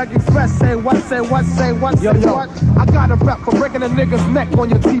man Doug Express. Say what, say what, say what, say what. I got a rep for breaking a nigga's neck on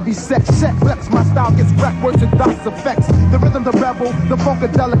your TV set. Check flips, my style gets wrecked. Words and dots effects. The rhythm, the rebel, the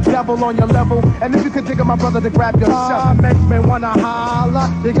funkadelic devil on your level. And if you could dig it, my brother, to grab your shot. Make me wanna holler.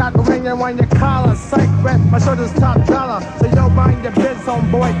 You got the ring on your collar. Psych rep, my shirt is top dollar. So yo, mind your biz,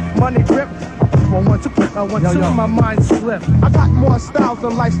 homeboy. Money grip. I want to, my mind slip. I got more styles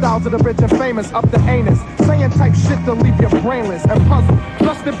than lifestyles of the rich and famous. Up the anus, saying type shit to leave your brainless and puzzle.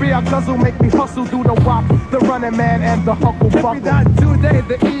 Plus the beer guzzle make me hustle, do the wop, the running man and the huckle buckle. Every that today,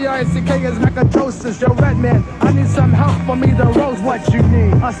 the E-I-C-K is macadoses. Yo, red man, I need some help for me to rose. What you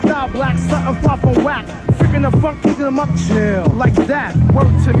need? A style black, something far from whack. Freaking the funk, kicking them up, chill like that. Word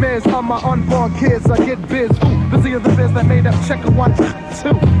to Miz on my unborn kids, I get biz. Ooh, busy is the biz that made up checker 1, 2.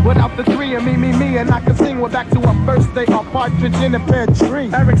 Without the 3 and me, and I can sing. We're back to a birthday, a partridge in a pear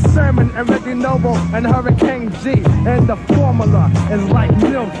tree. Eric Sermon and Reggie Noble and Hurricane G. And the formula is like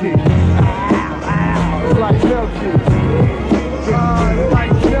milky. It's like milky. It's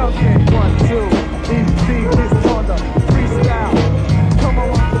like milky. 1, 2, easy, this on the freestyle. Come on,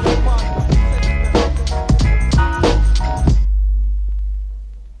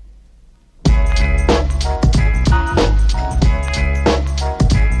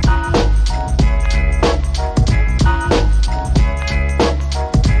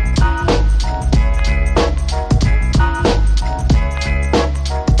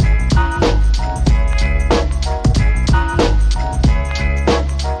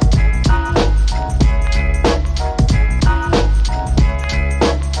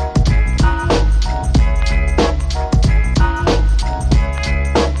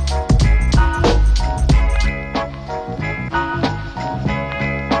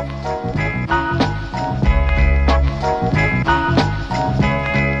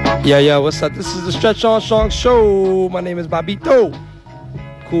 Yo, what's up? This is the Stretch Armstrong Show. My name is Bobito.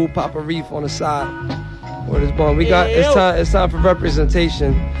 Cool Papa Reef on the side. Word is born. We got it's time for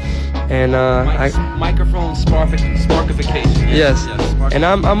representation. And microphone sparkification. Yes. And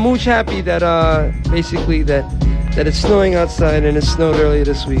I'm mooch happy that basically that it's snowing outside, and it snowed earlier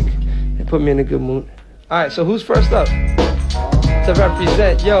this week. It put me in a good mood. Alright, so who's first up? To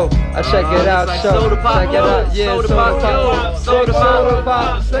represent, yo, I check it out, like show, soda pop, check it out, yeah, soda pop, soda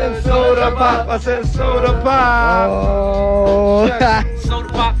pop, send soda pop, I said soda pop. Oh, soda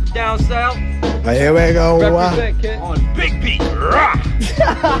pop down south. Here we go. Represent, kid. On Big Beat.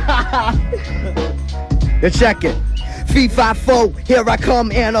 You check it. V54, here I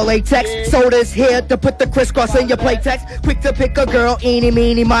come in a latex. Soda's here to put the crisscross in your playtext. Quick to pick a girl, eeny,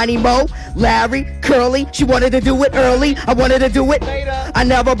 meeny, miny, mo. Larry, curly, she wanted to do it early. I wanted to do it later. I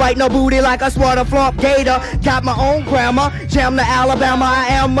never bite no booty like a swatter flop gator. Got my own grammar, jam to Alabama. I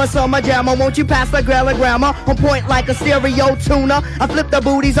am a summer jammer. Won't you pass the grammar? On point like a stereo tuner. I flip the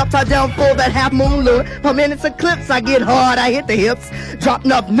booties upside down for that half moon lure. Per minute's eclipse, I get hard, I hit the hips. Drop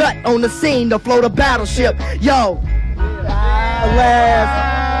enough nut on the scene to float a battleship. Yo. Alas.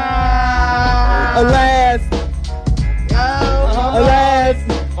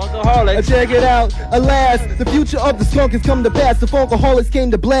 Funkaholics. Check it out. Alas, the future of the skunk has come to pass. The Funkaholics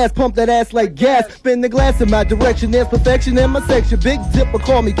came to blast, pump that ass like gas. Spin the glass in my direction, there's perfection in my section. Big Dipper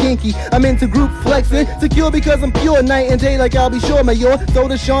call me kinky. I'm into group flexing, secure because I'm pure night and day. Like I'll be sure, Mayor. So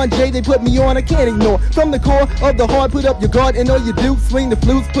the Sean J, they put me on, I can't ignore. From the core of the heart, put up your guard and all you do. Swing the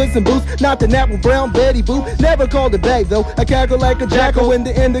flutes, put some boots. Not the Apple Brown Betty Boo. Never called it back though. I cackle like a jackal when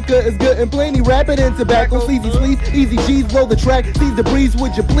the indica is good and plenty rapid in tobacco. Easy sleeves, easy G's, blow the track. Seize the breeze,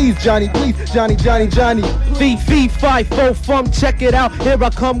 would you please, Johnny? Please, Johnny. V54 funk, check it out. Here I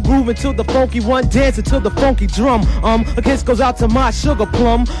come grooving to the funky one, dancing to the funky drum. A kiss goes out to my sugar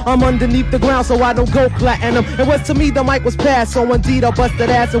plum. I'm underneath the ground so I don't go platinum. It was to me the mic was passed, so indeed I busted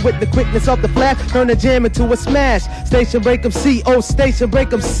ass, and with the quickness of the flash, turn the jam into a smash. Station break 'em C, oh station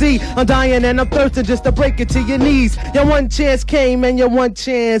break 'em C. I'm dying and I'm thirsting just to break it to your knees. Your one chance came and your one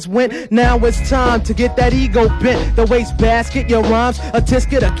chance went. Now it's time to get that ego bent. The waste basket, your rhymes, a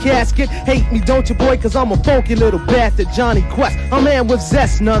tisket, a casket. Hate me, don't you, boy, cause I'm a funky little bastard. Johnny Quest, a man with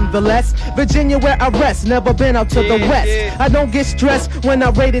zest nonetheless. Virginia where I rest, never been out to the west. I don't get stressed when I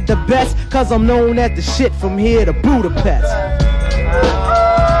rated the best, cause I'm known as the shit from here to Budapest.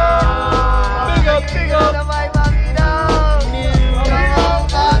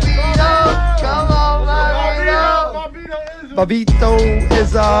 Bobito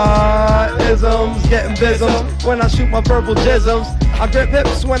is isms, getting bisms when I shoot my verbal jisms. I grip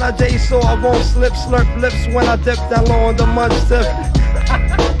hips when I J so I won't slip, slurp lips when I dip down low on the munch tip.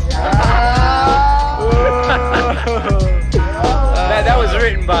 was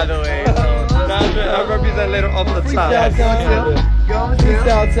written, by the way. I represent later off the top.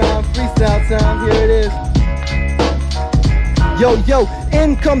 Freestyle time, freestyle time, here it is. Yo,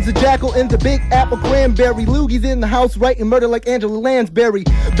 in comes the jackal in the big apple cranberry. Loogies in the house writing murder like Angela Lansbury.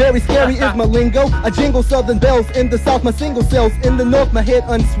 Very scary is my lingo. I jingle southern bells. In the south, my single cells. In the north, my head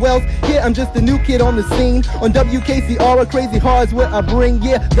unswells. Here, I'm just a new kid on the scene. On WKCR, crazy hard's what I bring.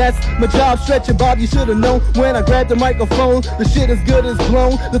 Yeah, that's my job. Stretching Bob, you should've known. When I grabbed the microphone, the shit is good as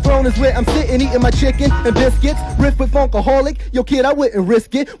blown. The throne is where I'm sitting, eating my chicken and biscuits. Riff with Funkaholic. Yo, kid, I wouldn't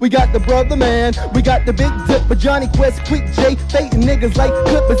risk it. We got the brother man. We got the big dip. But Johnny Quest, Quick J, Fating niggas like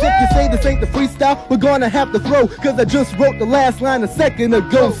Clippers. If you say this ain't the freestyle, we're gonna have to throw. Cause I just wrote the last line a second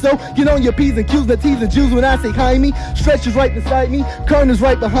ago. So get on your P's and Q's, the T's and Jews when I say hi me. Stretch is right beside me, Kern is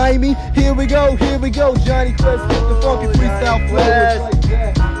right behind me. Here we go, Johnny Quest, hit the funky freestyle flow.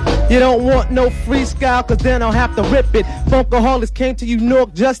 You don't want no freestyle, cause then I'll have to rip it. Funkaholics came to New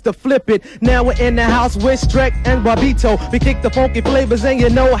York just to flip it. Now we're in the house with Streck and Barbito. We kick the funky flavors and you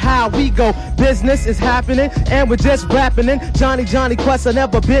know how we go. Business is happening and we're just rapping it. Johnny Quest, I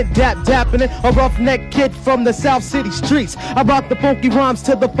never been dapping it. A roughneck kid from the South City streets. I rock the funky rhymes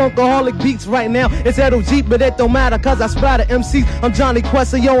to the Funkaholic beats right now. It's LG, but it don't matter cause I splatter MCs. I'm Johnny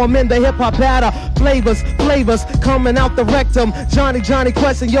Quest, and yo, I'm in the hip hop batter. Flavors coming out the rectum. Johnny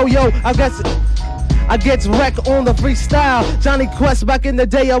Quest, and yo, I gets wrecked on the freestyle. Johnny Quest, back in the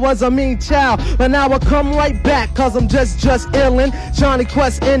day I was a mean child, but now I come right back cause I'm just illin'. Johnny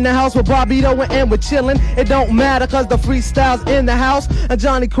Quest in the house with Barbito and we're chillin'. It don't matter cause the freestyle's in the house. And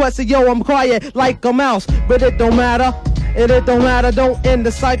Johnny Quest said, yo, I'm quiet like a mouse, but it don't matter. It don't matter, don't end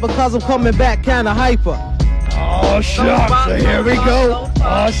the cypher cause I'm coming back kinda hyper. Oh shucks, so here we go.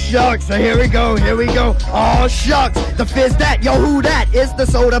 Oh shucks, so here we go. Oh shucks, the fizz that, yo who that? It's the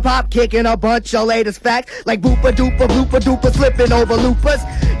soda pop kicking a bunch of latest facts like boopa doopa, slipping over loopers.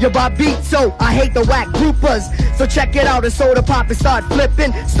 Your Bob beat, so I hate the whack groupers. So check it out, it's soda pop and start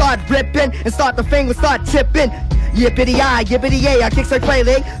flipping, start ripping, and start the finger, start tipping. Yippity-yi, yippity-yay, I kicks like Clay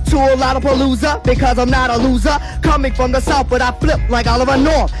to a lot of palooza, because I'm not a loser. Coming from the south, but I flip like Oliver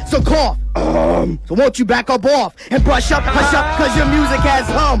North. So cough, so won't you back up off and brush up, cause your music has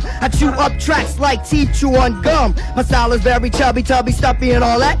hum. I chew up tracks like teeth chew on gum. My style is very chubby, stuffy and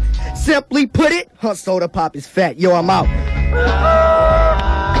all that. Simply put it, soda pop is fat. Yo, I'm out.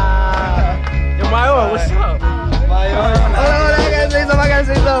 Yo, Mayo, what's up? I gotta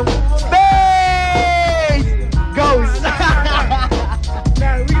say something. Ghost.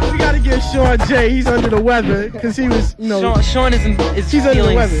 We gotta get Sean J. He's under the weather because he was, Sean is he's under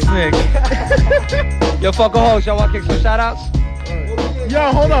the weather. Sick. Yo, Funkaholics, y'all want to kick some shout outs? Yo,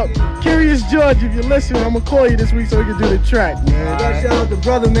 hold up. Curious George, if you're listening, I'm gonna call you this week so we can do the track, man. You gotta shout out the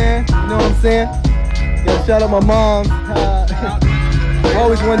brother, man. You know what I'm saying? You gotta shout out my mom. I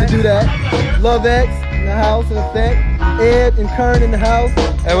always wanted to do that. Love X in the house, in effect. Ed and Kern in the house.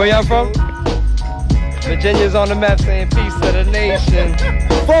 Hey, where y'all from? Virginia's on the map saying peace to the nation.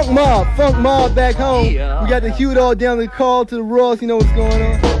 Funk Mob back home. Yeah. We got the Hugh all down the call to the Ross, you know what's going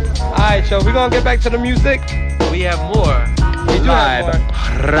on. Alright, yo, we gonna get back to the music. We have more. We do live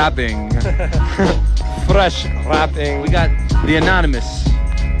have more. rapping. Fresh rapping. We got the Anonymous.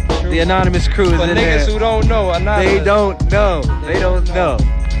 The Anonymous crew is For in niggas there. who don't know, Anonymous. They don't know.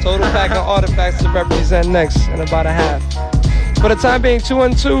 Total pack of artifacts to represent next in about a half. For the time being,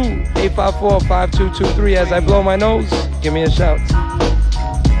 212-854-5223. As I blow my nose, give me a shout.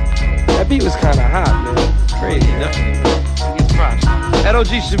 That beat was kind of hot, man. Crazy. Definitely. He gets props.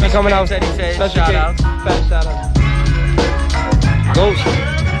 LOG should be coming out. Teddy said, Special shout case. outs. Fat shout out. Ghost.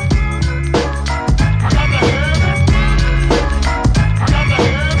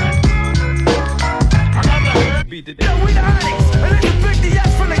 Yo, we the Onyx, and it's the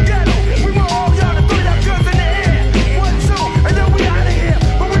 50S from the ghetto. We want all y'all to throw your guns in the air. 1, 2, and then we out of here.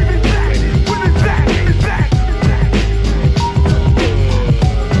 But we be back,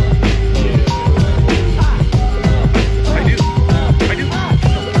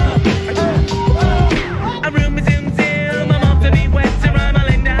 A room is in I'm off to be west to run my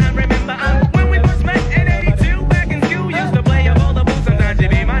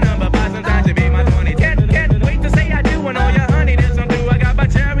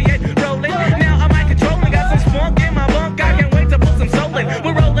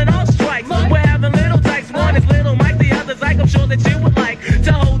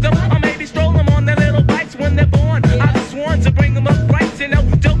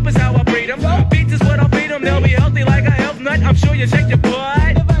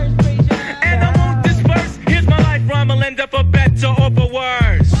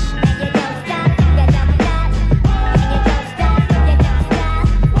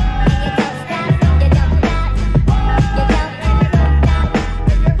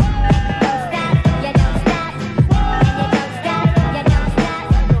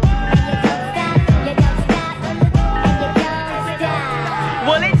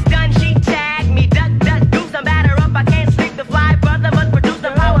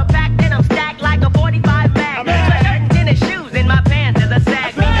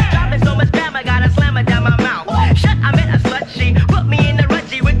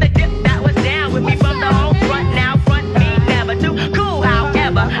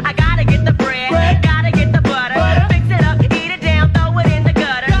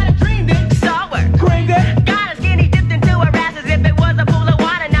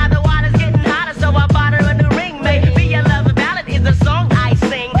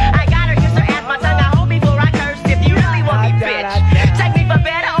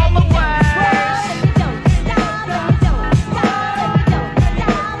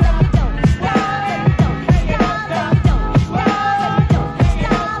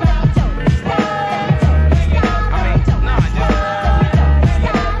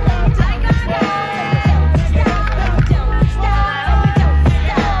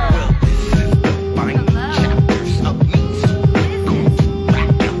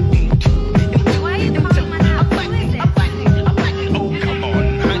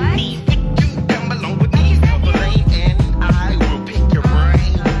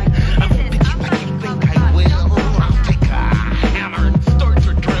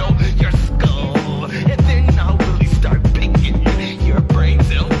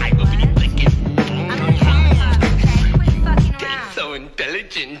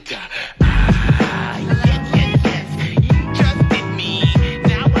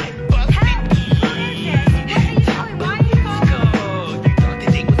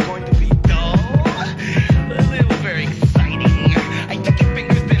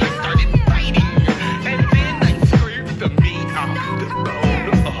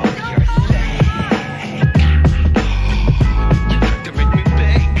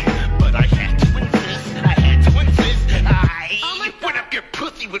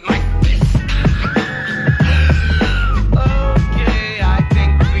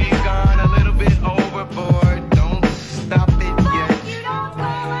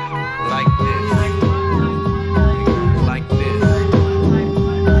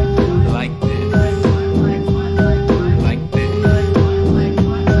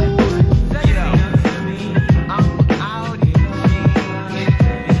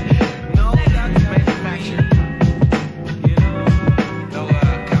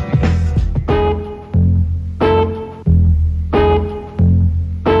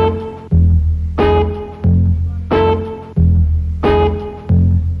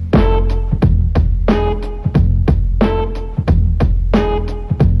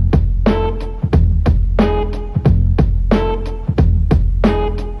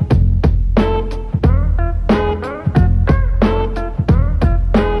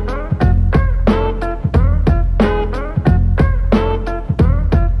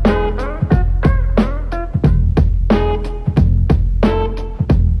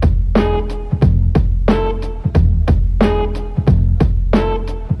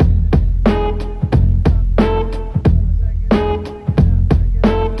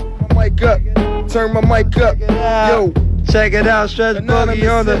turn my mic up. Yo, check it out, Stretch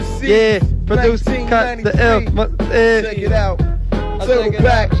Boogie on the produce, cut the F. Check it out. Check it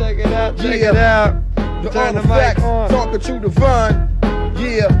out, check it out, check it out. Turn the mic on. Talking to Divine.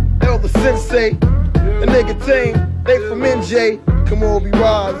 Yeah, Elder Sensei. The nigga team, they from NJ. Come on, be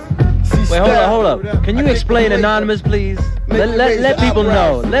wise. Wait, hold up. Can you explain Anonymous, please? Let people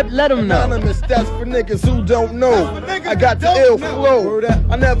know. Let them know. Anonymous, that's for niggas who don't know. I got the ill flow.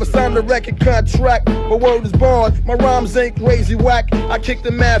 I never signed a record contract. My word is bond. My rhymes ain't crazy whack. I kick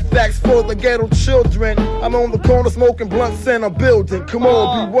the mad facts for the ghetto children. I'm on the corner smoking blunts in a building. Come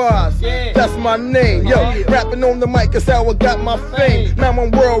on, be wise. That's my name. Yo, rapping on the mic is how I got my fame. Now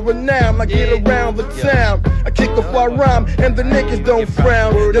I'm world renowned. I get around the town. I kick a fly rhyme and the niggas don't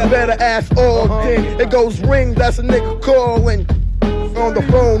frown. They better ask all then. It goes ring, that's a nigga calling. On the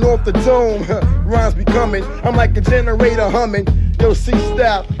phone, off the dome, rhymes be coming. I'm like a generator humming. Yo,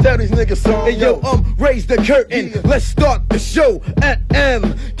 C-Style, tell these niggas something. Hey, yo, raise the curtain. Let's start the show at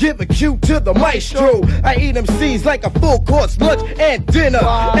M. Give a cue to the maestro. I eat MCs like a full course lunch and dinner.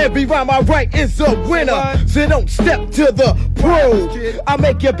 Every rhyme I write is a winner. So don't step to the pro. I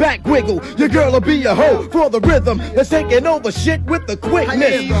make your back wiggle. Your girl will be a hoe for the rhythm. That's taking over shit with the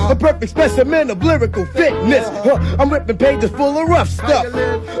quickness. A perfect specimen of lyrical fitness. I'm ripping pages full of rough stuff.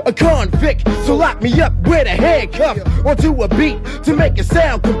 A convict, so lock me up with a handcuff onto a beat to make it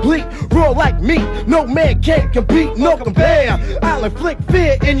sound complete. Raw like meat, no man can't compete, no compare. I'll inflict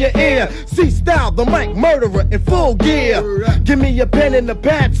fear in your ear. C-Style, the mic murderer in full gear. Give me a pen and a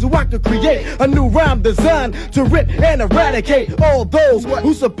pad so I can create a new rhyme designed to rip and eradicate all those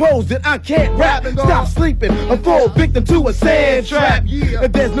who suppose that I can't rap. Stop sleeping, I fall victim to a sand trap.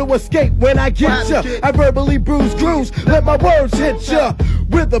 And there's no escape when I get ya. I verbally bruise grooves, let my words hit ya.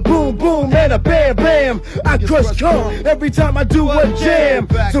 With a boom boom and a bam bam, I crush calm every time I do a jam.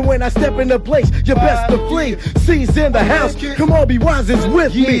 So when I step into place, you best to flee. C's in the house, come on, be wise is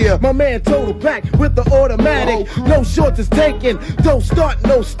with me. My man Total Pack with the automatic. No shorts is taken, don't start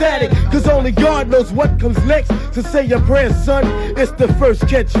no static. Cause only God knows what comes next. To say your prayers, son, it's the first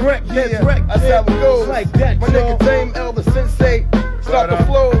catch wreck. That's how it goes. Like that, my nigga Dame Elder Sensei. Start the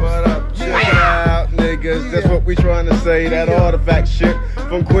flow. Check it out, niggas. That's what we trying to say. That artifact shit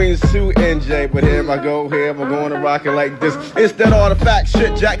from Queens to NJ. But here I go, I'm going to rock it like this. It's that artifact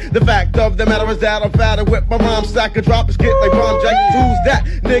shit, Jack. The fact of the matter is that I'm fatter with my rhyme stack and drop a skit like Bomb Jack. Who's that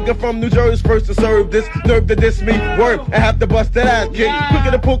nigga from New Jersey first to serve this? Nerve to diss me, word, and have to bust that ass kick.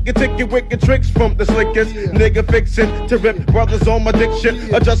 Quicker to poke your ticket, wicked tricks from the slickest. Nigga fixin' to rip brothers on my dick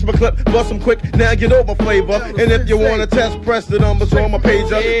shit. Adjust my clip, bust them quick, now get over flavor. And if you wanna test, press the numbers on my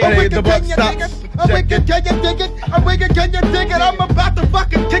pager. Hey, the buck stops. I'm wicked, can you dig it? I'm wicked, can you dig it? I'm about to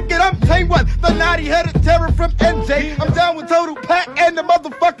fucking kick it. I'm Tame One, the naughty-headed terror from NJ. I'm down with Total Pack and the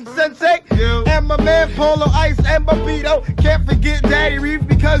motherfucking Sensei. And my man Polo Ice and my Vito. Can't forget Daddy Reef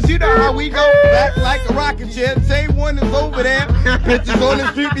because you know how we go. Back like a rocket ship. Tame One is over there. Bitches on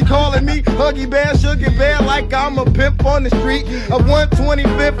the street be calling me Huggy Bear, Sugar Bear, like I'm a pimp on the street of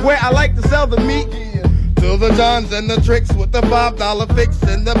 125th where I like to sell the meat. To the Johns and the tricks with the $5 fix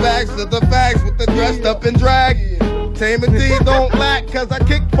and the bags to the bags with the dressed up and drag. Tame and D don't lack, cause I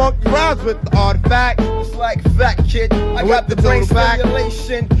kick funky rhymes with the artifact. It's like that, kid. I got the brain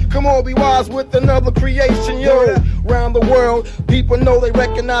stimulation. Come on, be wise with another creation, yo. Round the world, people know they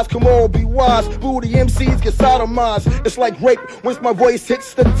recognize. Come on, be wise. Booty MCs get sodomized. It's like rape once my voice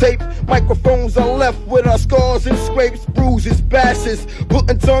hits the tape. Microphones are left with our scars and scrapes, bruises, bashes,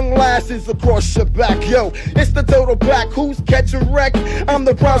 putting tongue lashes across your back, yo. It's the Total Pack. Who's catching wreck? I'm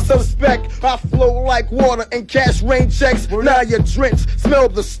the prime suspect. I flow like water and cash rain checks. Now you're drenched, smell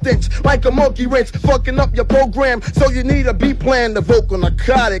the stench like a monkey wrench, fucking up your program. So you need a B plan, the vocal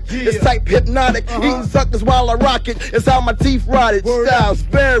narcotic. It's type hypnotic, eating suckers while I rock it. It's how my teeth rotted. Styles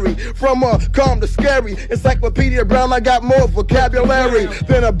vary from calm to scary. Encyclopedia Brown, I got more vocabulary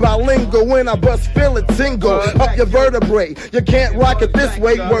than a bilingual. When I bust, feel it tingle up your vertebrae. You can't rock it this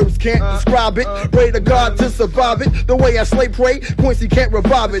way, words can't describe it. Pray to God to survive it. The way I slay prey, Quincy can't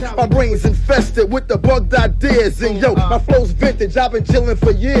revive it. My brain's infested with the bugged ideas. And yo, my flow's vintage, I've been chillin'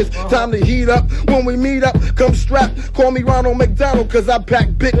 for years. Time to heat up, when we meet up, come strapped. Call me Ronald McDonald, cause I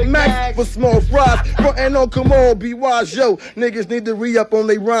pack Big Macs for small fries. Frontin' on, come on, be wise, yo. Niggas need to re-up on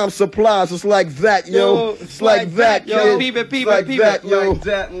they rhyme supplies. It's like that, yo. It's like that, yo. Peep it, like that, yo. Like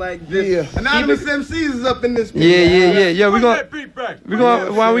that, like this. Yeah. Anonymous MCs is up in this. Yeah. Yo, we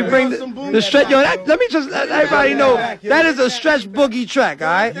gonna while we bring the stretch. Yo, let me just let everybody know that is a Stretch Boogie track, all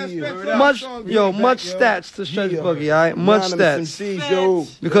right? Much stats to Stretch Boogie, all right? Much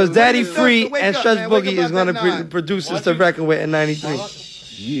stats. Because Daddy Free and Stretch Boogie is gonna produce this to reckon with in '93.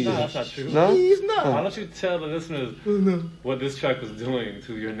 No, that's not true. No? He's not. Why don't you tell the listeners what this track was doing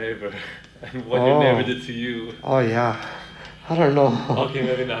to your neighbor and what your neighbor did to you? Oh, yeah. I don't know. Okay,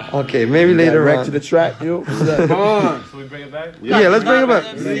 maybe not. Okay, maybe later Back on. to the track, yo. Come on. So we bring it back? Yeah, let's bring it back.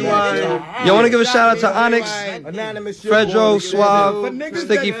 You want to give a shout out to Onyx, Fredro, Suave,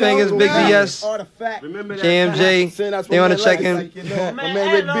 Sticky Fingers, Big DS, JMJ. They want to check in. My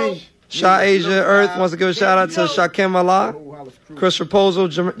man Rick B. Shah Asia Earth wants to give a shout out to Shakim Allah, Chris Raposo,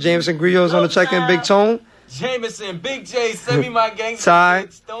 Jameson Griot's on the check in, Big Tone. Jameson, Big J, send me my gangster Ty.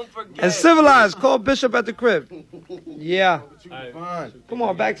 pics, don't forget. And Civilized, call Bishop at the crib. Yeah. Come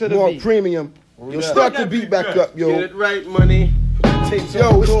on, back to the More beat. premium. Yo, start the beat back up, yo. Get it right, money.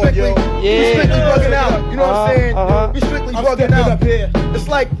 Yo, we strictly bugging out. You know what I'm saying? We strictly bugging out. It's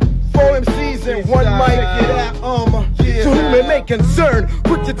like 4 MCs and one mic. To whom it may concern,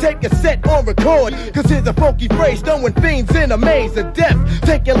 put your tape cassette on record. Cause here's a funky phrase, throwing fiends in a maze of death.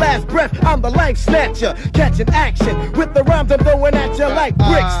 Take your last breath, I'm the life snatcher. Catching action with the rhymes I'm throwing at you like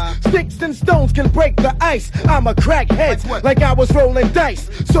bricks. Sticks and stones can break the ice. I'm a crackhead, like I was rolling dice.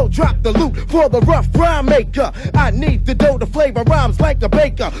 So drop the loot for the rough rhyme maker. I need the dough to flavor rhymes like a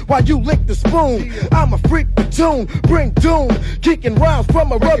baker. While you lick the spoon, I'm a freak with tune. Bring doom, kicking rhymes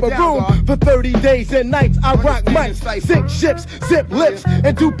from a rubber room. For 30 days and nights, I rock mics, sink ships, zip lips,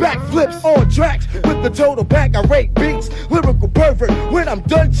 and do backflips on tracks with the total pack. I rate beats, lyrical pervert. When I'm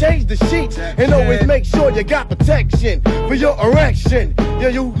done, change the sheets and always make sure you got protection for your erection. Yeah,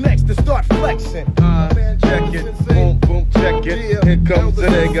 you next to start flexing. Check it, boom, boom, check it. Here comes the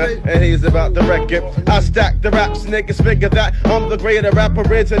nigga, and he's about to wreck it. I stack the raps, niggas figure that I'm the greater rap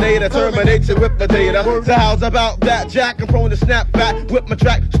originator, termination with the data. So how's about that, Jack? I'm prone to snap back with my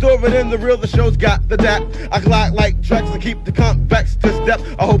track, store it in the real. The show's got the dap. I glide like tracks to keep the convex to step.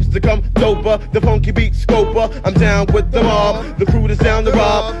 I hopes to come doper, the funky beat scoper. I'm down with the mob, the crew that's down the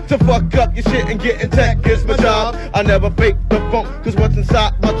rob. To fuck up your shit and get in tech is my job. I never fake the funk, cause what's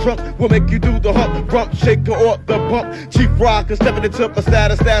inside my trunk will make you do the hump, rump, shaker, or the bump. Chief rocker stepping into my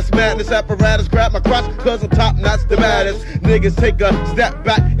status, that's madness. Apparatus, grab my crotch, cause I'm top notch, the baddest. Niggas take a step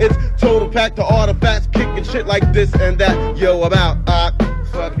back, it's total pack to artifacts, kicking shit like this and that. Yo, I'm out,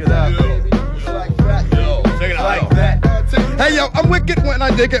 fuck it up, baby. Like that, yo, check it out. Like that. Hey yo, I'm wicked when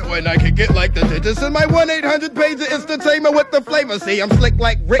I dig it, when I kick it like the digits in my 1-800 page of instantainment with the flavor. See, I'm slick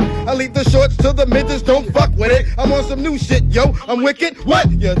like Rick. I leave the shorts to the midgets, don't fuck with it. I'm on some new shit, yo. I'm wicked. What?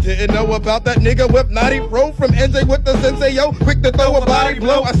 You didn't know about that nigga with naughty pro from NJ with the sensei, yo. Quick to throw a body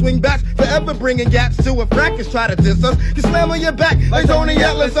blow. I swing back, forever bringing gaps to a fracas. Try to diss us, you slam on your back like Tony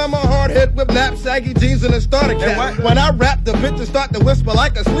Atlas. I'm a hard hit with nap, saggy jeans and a starter cap. When I rap, the bitches start to whisper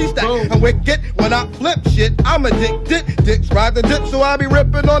like a sleeve stack. I'm wicked when I flip shit. I'm addicted. Dicks ride the dip, so I be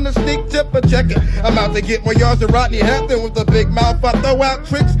ripping on the sneak tip. But check it, I'm out to get more yards than Rodney Hampton with the big mouth. I throw out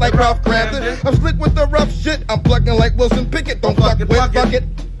tricks like Ralph Crampton. I'm slick with the rough shit. I'm plucking like Wilson Pickett. Don't fuck with it.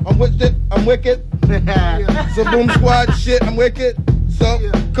 I'm with it. I'm wicked. So boom squad shit. I'm wicked. So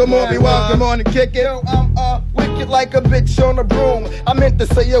come on, be wild, come on and kick it. Yo, I'm wicked like a bitch on a broom. I meant to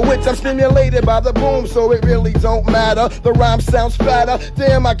say a witch, I'm stimulated by the boom, so it really don't matter. The rhyme sounds fatter.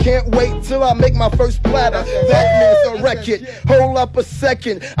 Damn, I can't wait till I make my first platter. That means a record. Hold up a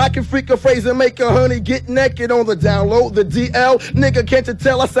second. I can freak a phrase and make a honey get naked on the download. The DL, nigga, can't you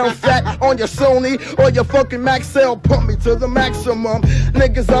tell I sound fat on your Sony or your fucking Maxell? Pump me to the maximum.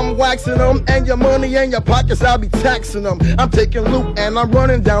 Niggas, I'm waxing them, and your money and your pockets, I'll be taxing them. I'm taking loot and I'm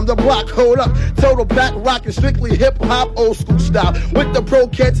running down the block. Hold up, total back rockin', strictly hip hop, old school style with the pro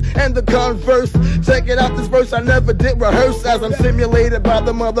kids and the Converse. Check it out, this verse I never did rehearse as I'm simulated by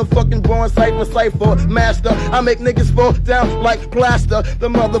the motherfucking born cipher master. I make niggas fall down like plaster. The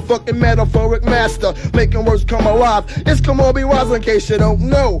motherfucking metaphoric master, making words come alive. It's Kamobi Waz in case you don't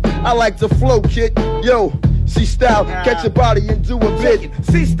know. I like to flow, kid. Yo. C-Style, catch your body and do a bit.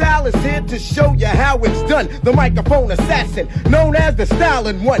 C-Style is here to show you how it's done. The microphone assassin, known as the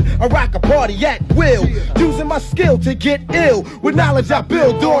styling one. I rock a party at will, using my skill to get ill. With knowledge I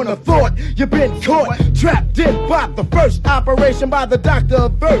build on a thought. You've been caught, trapped in by the first operation by the doctor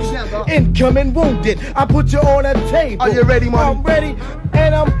of verse. Incoming wounded, I put you on a table. Are you ready, man? I'm ready,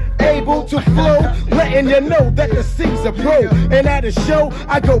 and I'm able to flow, letting you know that the C's a pro. And at a show,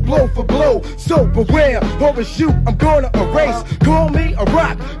 I go blow for blow. So beware, overshoot, I'm gonna erase. Call me a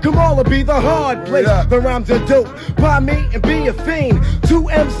rock, come on, it'll be the hard place. The rhymes are dope, buy me and be a fiend. 2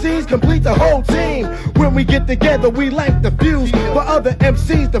 MCs complete the whole team. When we get together, we light the fuse. For other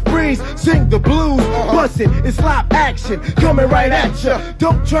MCs to freeze, sing the blues. Bust it, it's live action, coming right at ya.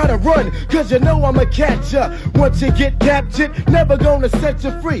 Don't try to run, cause you know I'm a catcher. Once you get captured, never gonna set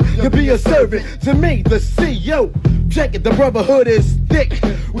you free. You be a servant to me, the CEO. Check it, the brotherhood is thick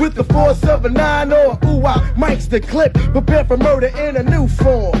with the force of a 9 or ooh-ah. Mike's the clip, prepare for murder in a new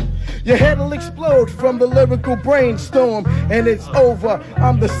form. Your head will explode from the lyrical brainstorm, and it's over.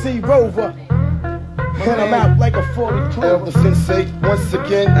 I'm the Sea Rover. And I'm out like a 40 club. The sensei, once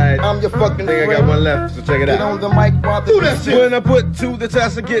again, I'm your fucking friend. I got one left, so check it out. Get on the mic while the do that shit. When I put to the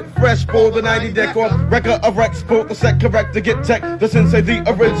test and get fresh for the 90 deck on record of Rex, for the set correct to get tech. The sensei, the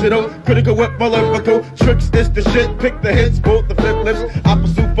original, critical with my lyrical tricks. It's the shit, pick the hits, both the flip lips. I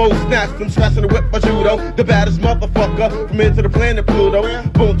pursue foes, snatch them, smashing the whip my judo. The baddest motherfucker from into the planet Pluto.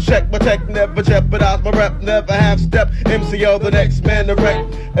 Boom, check my tech, never jeopardize my rep, never half step. MCO, the next man to wreck.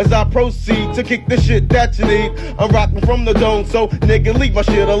 As I proceed to kick the shit that you need, I'm rocking from the dome, so nigga leave my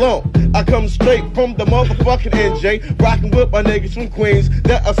shit alone. I come straight from the motherfucking NJ, rocking with my niggas from Queens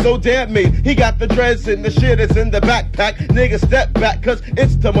that are so damn mean. He got the dreads and the shit is in the backpack. Nigga step back, cause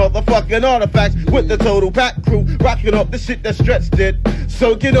it's the motherfucking artifacts with the total pack crew, rocking up the shit that Stretch did.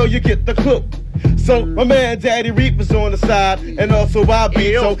 So you know you get the clue. So my man Daddy Reaper's on the side, and also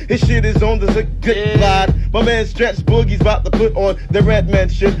YB, so his shit is on the good glide. My man Stretch Boogie's about to put on the Red Man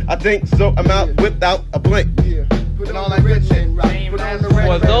shit. I think so. I'm out without a blink. Put it on that red shit. Put on the red.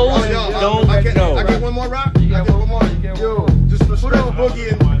 For those who don't know, I get one more rock. You got one more. Yo, just put on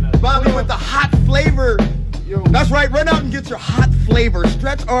Boogie and Bobby with the hot flavor. That's right, run out and get your hot flavor.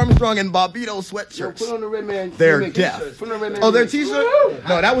 Stretch Armstrong and Bobito sweatshirts. Put on the Red Man. They're deaf. Oh, their t-shirt?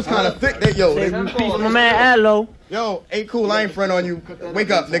 No, that was kind of thick. My man Allo. Yo, ain't cool. I ain't front on you.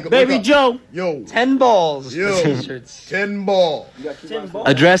 Wake up, nigga. Baby Joe. Yo. 10 balls. Yo. 10 ball.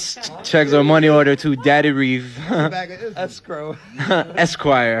 Address checks or money order to Daddy Reeve. Escrow.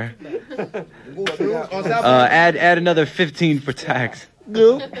 Esquire. Add another 15 for tax.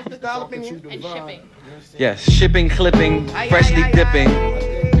 Go. And shipping. Yes, shipping, clipping, freshly dipping.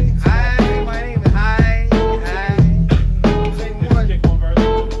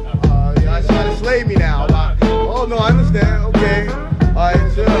 Y'all trying to slay me now. Oh no, I understand. Okay.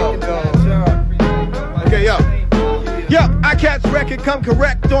 Alright, chill. Okay, yo. Yo, I catch record, come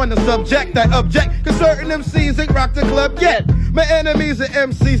correct on the subject. I object, cause certain MCs ain't rocked the club yet. My enemies are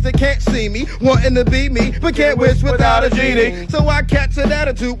MCs that can't see me, wanting to be me, but can't wish without a genie. So I catch an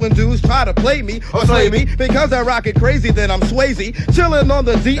attitude when dudes try to play me or slay me. Because I rock it crazy, then I'm Swayze, chilling on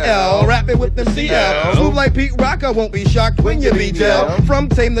the DL, rapping with them CL. Smooth like Pete Rock, I won't be shocked when you be jail. From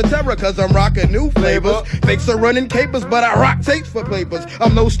Tame the Terror, cause I'm rocking new flavors. Fakes are running capers, but I rock tapes for papers.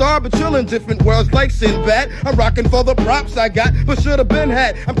 I'm no star, but chillin' different worlds like Sinbad. I'm rocking for the props I got, but should've been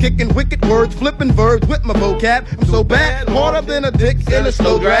had. I'm kicking wicked words, flipping verbs with my vocab. I'm so bad, harder than a dick in a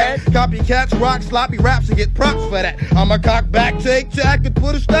slow drag. Copycats rock sloppy raps and get props for that. I'm a cock back, take jack and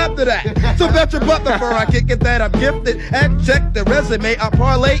put a stop to that. So bet your butt before I kick it that I'm gifted. And check the resume, I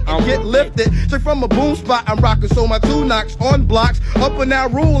parlay and get lifted. Straight from a boom spot, I'm rocking so my 2 knocks on blocks. Up and now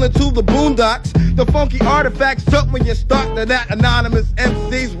rule into the boondocks. The funky artifacts jump when you start to that. Anonymous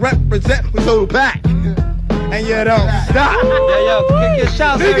MCs represent, we so back. And you don't stop. Yeah, yo, kick your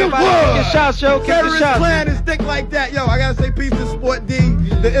shots, everybody. Kick your shots, yo. Kick your Terrorist shots. Clan is thick like that. Yo, I gotta say peace to Sport D,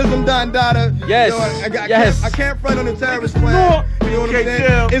 the Ism Don Dada. Yes. Yo, I can't front on the Terrorist Clan. You know what I'm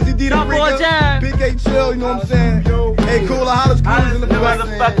saying? Izzy D the Freaker, PK Chill, you know what I'm saying? Hey, Cool, Hollis Cruz in the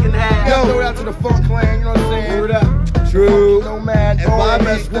motherfucking hat. Yo, throw it out to the Funk Clan, you know what I'm saying? Word up. True. No man, and Bob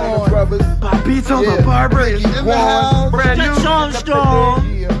S. Brothers. Bobito the Barber is in the house. Brand new Armstrong.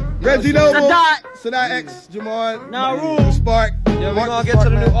 Reggie Noble, Sadat X, Jamar, Naru, Spark. Yo, we're gonna get to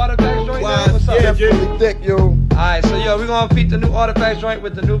the new artifacts joint now. What's up? Definitely thick, yo. Alright, so yo, we're gonna feed the new artifacts joint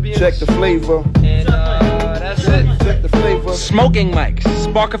with the Nubians. Check the flavor. And that's it. Check the flavor. Smoking mics.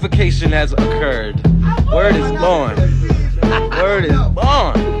 Sparkification has occurred. Word is born. Word is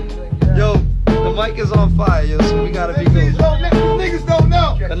born. Yo, the mic is on fire, yo, so we gotta be good. Niggas don't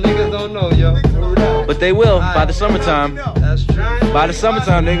know. The niggas don't know, yo. But they will by the summertime. That's true. By the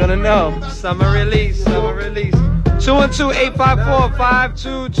summertime, they're gonna know. Summer release, summer release.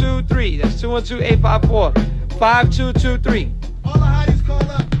 212-854-5223. That's 212-854-5223. All the hotties call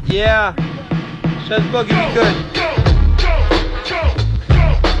up. Yeah. Stretch Boogie, be good.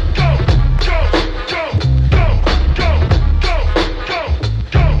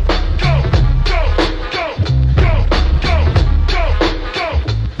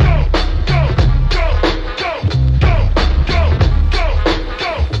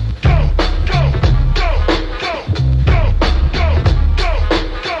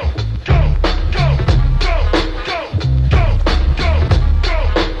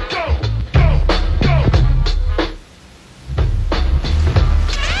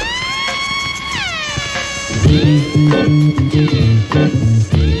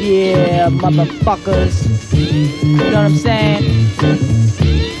 Yeah, motherfuckers. You know what I'm saying?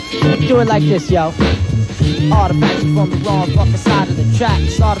 Do it like this, yo. Artifacts from the wrong fucking side of the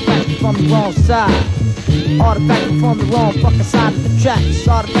tracks. Artifacts from the wrong side. Artifacts from the wrong fucking side of the tracks.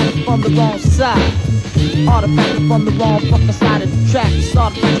 Artifacts from the wrong side. Artifacts from the wrong fucking side of the tracks.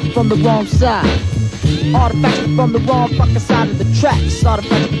 Artifacts from the wrong side. Artifacts from the wrong fucking side of the tracks.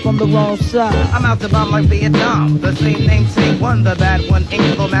 Artifacts from the wrong side. I'm out to bomb like Vietnam. The same name, same one, the bad one.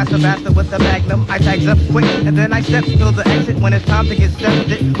 Ain't master bastard with the magnum. I tags up quick and then I step to the exit when it's time to get stepped.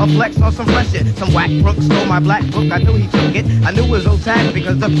 A flex on some fresh shit. Some whack crook stole my black book. I knew he took it. I knew his old tag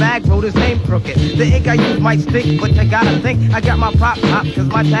because the fag wrote his name crooked. The ink I use might stick, but you gotta think I got my pop cause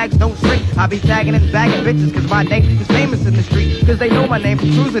my tags don't shrink. I be tagging and bagging bitches cause my name is famous in the street. Cause they know my name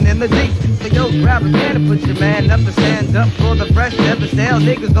from cruising in the Jeep. So yo, grab a can and put your man up to stand up for the fresh, never stale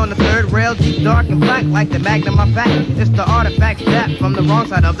niggas on the third rail, deep, dark, and black like the magnum I pack. It's the artifacts that from the wrong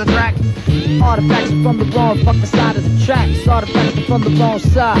side of the track. Artifacts from the wrong fucking side of the tracks. Artifacts from the wrong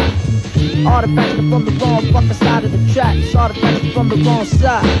side. Artifacts from the wrong fucking side of the tracks. Artifacts from the wrong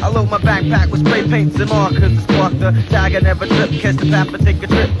side. I load my backpack with spray paints and markers to spark the tag. I never trip, catch the path and take a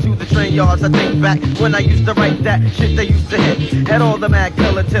trip to the train yards. I think back when I used to write that shit they used to hit. Had all the mad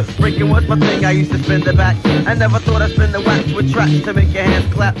color tips. Breaking was my thing, I used to spin the back. I never thought I'd spin the wax with tracks to make your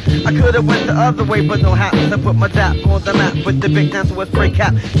hands clap. I could've went the other way, but no haps. I put my dap on the map with the big dance with spray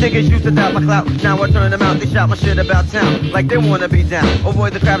cap. Niggas used to doubt my clout, now I turn them out. They shout my shit about town, like they wanna be down.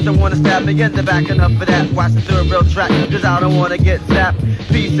 Avoid the crabs that wanna stab me in the back. Enough for that, watch the third real track, cause I don't wanna get zapped.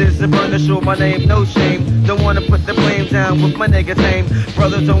 Pieces and burn to show my name, no shame. Don't wanna put the blame down with my nigga name.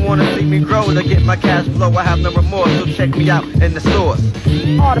 Brothers don't wanna see me grow to get my cash flow. I have no remorse, so check me out in the stores.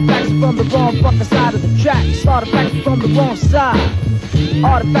 Artifacts from the wrong fucking side of the tracks. Artifacts from the wrong side.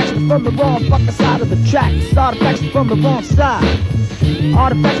 Artifacts from the wrong fucking side of the tracks. Artifacts from the wrong side.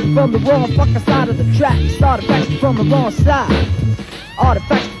 Artifacts from the wrong fucking side of the tracks. Artifacts from the wrong side.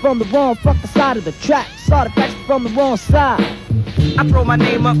 Artifacts from the wrong fucking side of the tracks. Artifacts from the wrong side. I throw my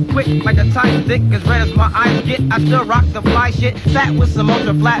name up quick like a tight stick, as red as my eyes get. I still rock the fly shit, fat with some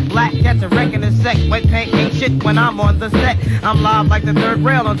ultra flat black. Catch a wreck in a sec, white paint ain't shit when I'm on the set. I'm live like the third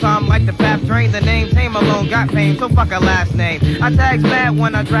rail on time like the fast train. The name Tame alone got fame, so fuck a last name. I tags mad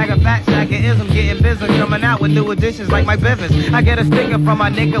when I drag a fat sack of ism, getting business, coming out with new additions like my business. I get a sticker from my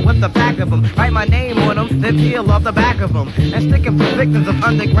nigga with a pack of them, write my name on them, then peel off the back of them, and stick 'em for victims of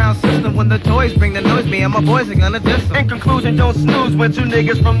underground system. When the toys bring the noise, me and my boys are gonna diss 'em. In conclusion, don't snooze when two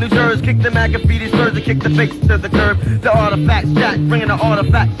niggas from New Jersey kick the mad graffiti slurs and kick the face to the curb. The artifacts jack, bringing the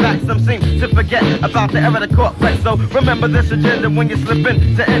artifact back. Some seem to forget about the era of the court flex. So remember this agenda when you're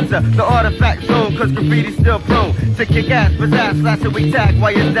slipping to enter the artifact zone, cause graffiti's still prone to kick ass, pizzazz, slash and we tag.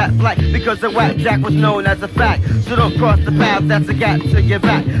 Why is that black? Because the whack jack was known as a fact. So don't cross the path, that's a gap to your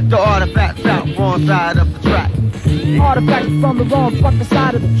back. The artifacts out, wrong side of the track. Artifacts from the wrong fucking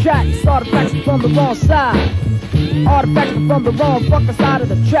side of the tracks. Artifacts from the wrong side. Artifacts from the wrong fucking side of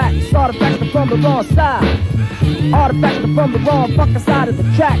the tracks. Artifacts from the wrong side. Artifacts from the wrong fucking side of the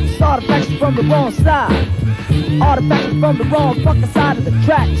tracks. Artifacts from the wrong side. Artifacts from the wrong fucking side of the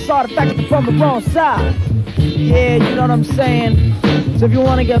tracks. Artifacts from the wrong side. Yeah, you know what I'm saying? So if you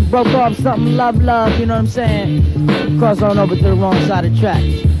wanna get broke off something, love, you know what I'm saying? Cross on over to the wrong side of the tracks.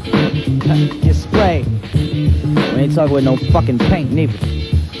 Get sprayed. We ain't talking with no fucking paint neither.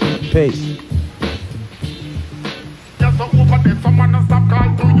 Peace. Yes, so over there, someone will stop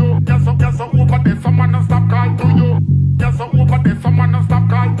call to you. Yes, so over there, someone will stop call to you. Yes, so over there, someone will stop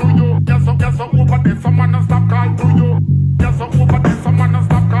call to you. Yes, so over there, someone will stop call to you. Yes, so over there, someone will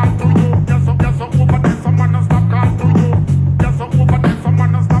stop call to you. Yes, so over there, someone will stop call to you. Yes, so over there,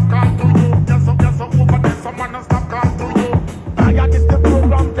 someone will stop call to you. Yes, so over there, someone will stop call to you. I got this the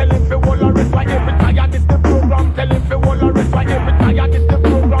program, tell him fi hold a wrist like every. I got this the program, tell him fi hold a wrist like every. I got this the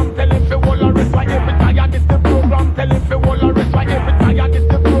program, tell him fi hold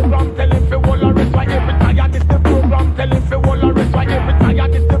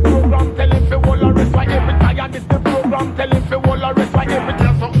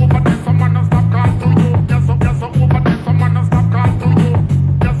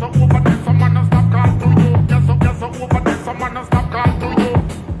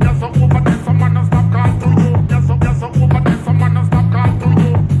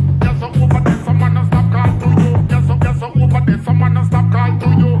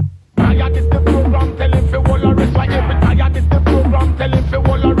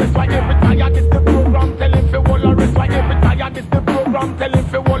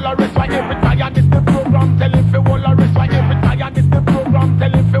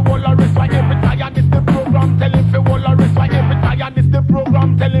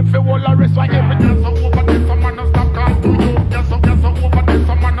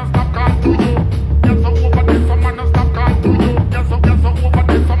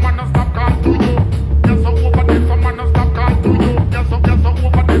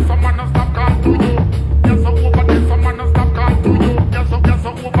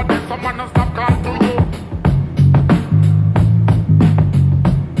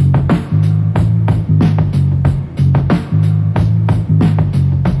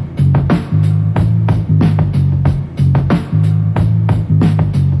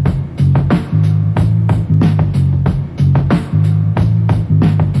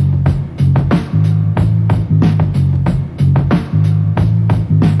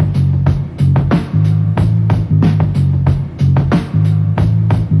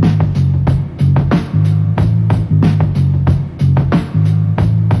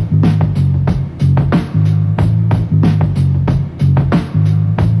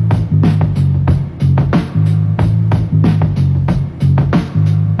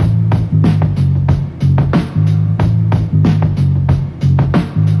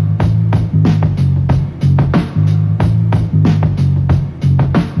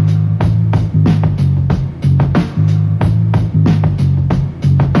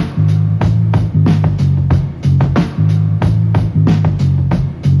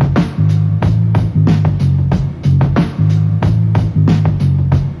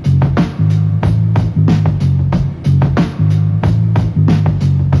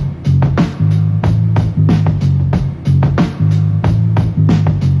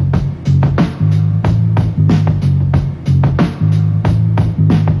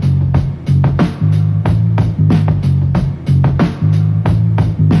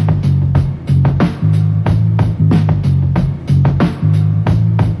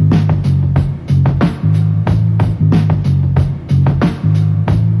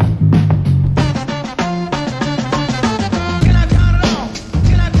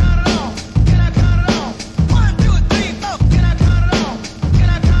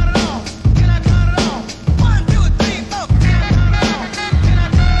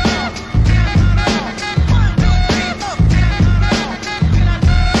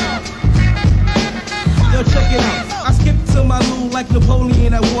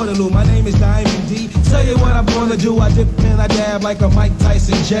at Waterloo. My name is Diamond D. Tell you what I'm gonna do. I dip and I dab like a Mike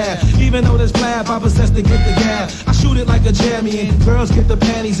Tyson jab. Even though there's flab, I possess to get the gab. I shoot it like a jammy and girls get the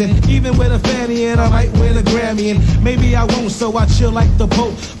panties in. Even with a fanny in, I might win a Grammy and maybe I won't, so I chill like the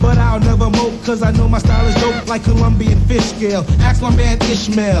Pope. But I'll never mope, cause I know my style is dope like Colombian fish scale. Ask my man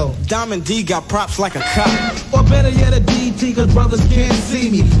Ishmael. Diamond D got props like a cop. Or better yet a DT, cause brothers can't see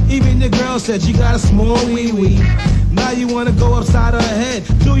me. Even the girl said you got a small wee-wee. Now you wanna go upside her head.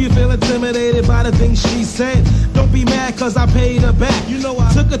 Do you feel intimidated by the things she said? Don't be mad cause I paid her back. You know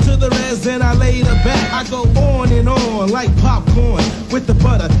I took her to the res and I laid her back. I go on and on like popcorn with the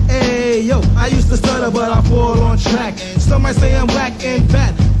butter. Hey yo, I used to stutter but I fall on track. Some might say I'm whack and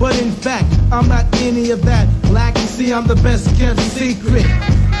fat, but in fact I'm not any of that. Black, you see I'm the best kept secret.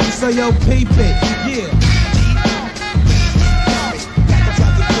 So yo, peep it, yeah.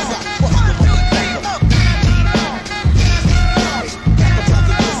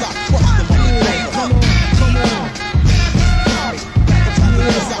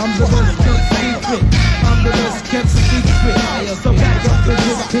 I'm the best kept secret. I'm the best kept secret. So back up and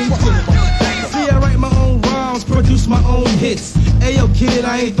just peep it. See, I write my own rhymes, produce my own hits. Ayo, kid,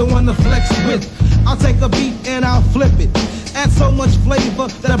 I ain't the one to flex with. I'll take a beat and I'll flip it. Add so much flavor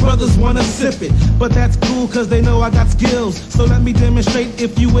that brothers wanna sip it. But that's cool cause they know I got skills. So let me demonstrate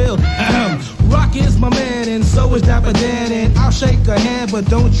if you will. Rock is my man and so is Dapper Dan. And I'll shake a hand but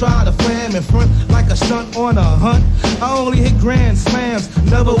don't try to flam in front like a stunt on a hunt. I only hit grand slams,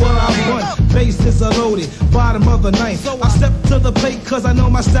 never will I run. Bases are loaded, bottom of the ninth. I step to the plate cause I know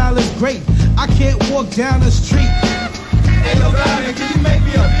my style is great. I can't walk down the street. Hey, yo, man, can you make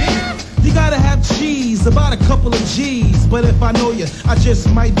me a beat? You gotta have cheese, about a couple of G's. But if I know you, I just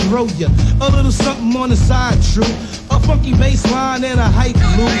might throw you a little something on the side, true. A funky bass line and a hype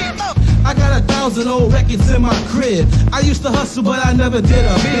loop. I got 1,000 old records in my crib. I used to hustle, but I never did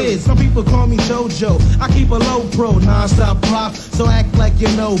a bid. Some people call me JoJo. I keep a low pro, non-stop prop, so act like you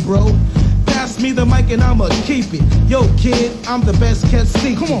know, bro. Pass me the mic and I'ma keep it. Yo, kid, I'm the best kept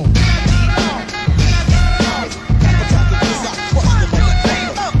secret. Come on.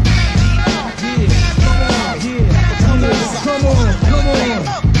 Come on.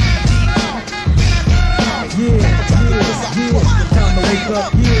 Yeah. Time to wake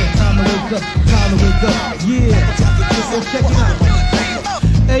up. Yeah. Time to wake up. Yeah. So check it out.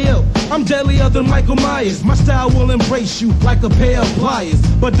 Hey yo, I'm deadlier than Michael Myers. My style will embrace you like a pair of pliers.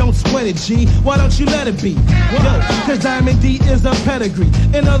 But don't sweat it, G. Why don't you let it be? Yo, cause Diamond D is a pedigree.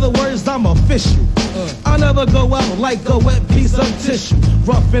 In other words, I'm official. I never go out like a wet piece of tissue.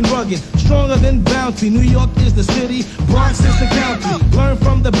 Rough and rugged, stronger than Bounty. New York is the city, Bronx is the county. Learn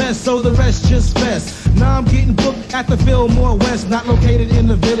from the best, so the rest just fest. Now I'm getting booked at the Fillmore West, not located in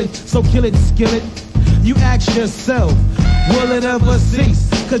the village, so kill it, skill it. You ask yourself, will it ever cease?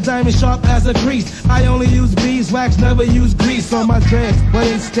 Cause diamond sharp as a grease. I only use beeswax, never use grease on my dreads. But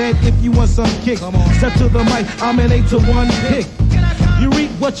instead, if you want some kick, step to the mic, I'm an 8-to-1 pick. You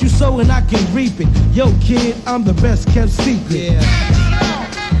reap what you sow and I can reap it. Yo, kid, I'm the best kept secret. Yeah.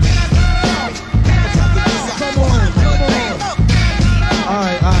 Come on.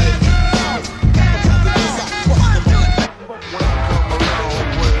 Alright.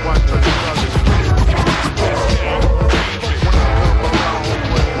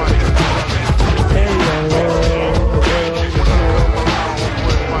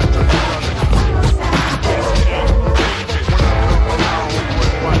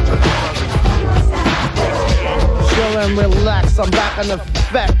 And relax, I'm back in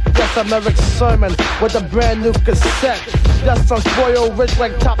effect. Yes, I'm Eric Sermon with a brand new cassette. Yes, I'm spoiled, rich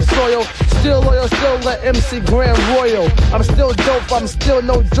like topsoil. Still loyal, still the MC Grand Royal. I'm still dope, I'm still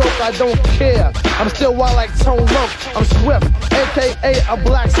no joke, I don't care. I'm still wild like Tone Loc. I'm swift, aka a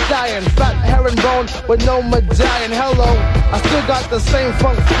black stallion. Fat herringbone with no medallion. Hello, I still got the same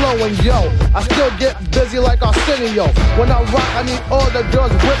funk flowing, yo. I still get busy like Arsenio. When I rock, I need all the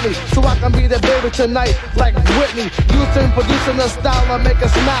girls with me, so I can be the baby tonight like Whitney. Using, producing the style and make it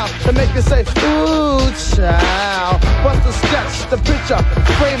smile, to make it say, ooh, child. Bust the sketch, the picture,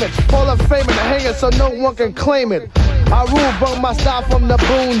 frame it, Hall of Fame and hang it so no one can claim it. I rule, brought my style from the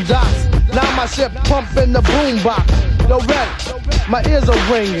boondocks. Now my shit pump in the boombox. Yo, Red, my ears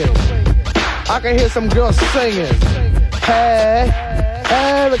are ringing. I can hear some girls singing. Hey,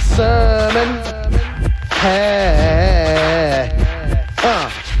 Eric Sermon. Hey,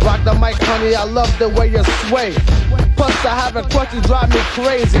 rock the mic, honey, I love the way you sway. Plus, I have a question drive me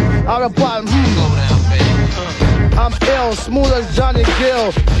crazy. I reply, I'm ill, smooth as Johnny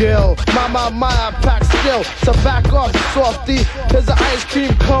Gill. My, I pack still. So back off, softy. Here's an ice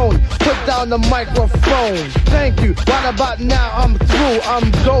cream cone. Put down the microphone. Thank you. Right about now, I'm through.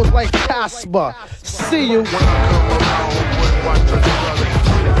 I'm ghost like Casper. See you.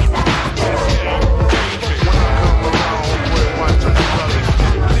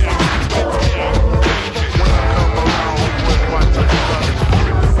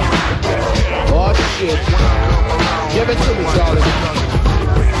 Oh shit. Give it to me, Charlie.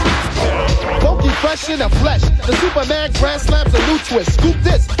 Funky fresh in the flesh. The Superman grand slams a new twist. Scoop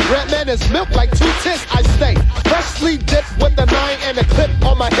this. Redman is milk like 2 tits. I stay freshly dipped with the 9 and a clip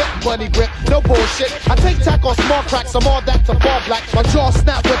on my hip. Money grip. No bullshit. I take tack on small cracks. I'm all that to fall black. My jaw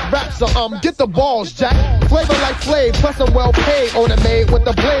snap with raps. So get the balls, Jack. Flavor like Flav. Plus I'm well paid. On a maid with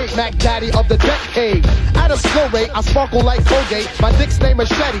the blade. Mac Daddy of the decade. At a slow rate. I sparkle like Colgate. My dick's name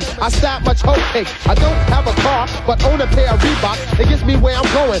Machete. I stab much hoe cake. I don't have a car, but own a pair of Reeboks. It gets me where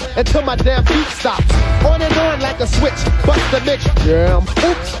I'm going until my damn beat stops. On and on like a switch, bust the mix. Yeah.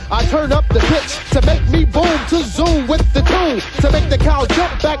 Oops, I turn up the pitch to make me boom, to zoom with the tune, to make the cow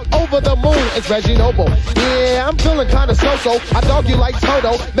jump back over the moon. It's Reggie Noble. Yeah, I'm feeling kinda so-so. I dog you like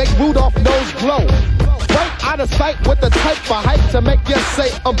Toto, make Rudolph nose glow. Right out of sight with the type for hype to make you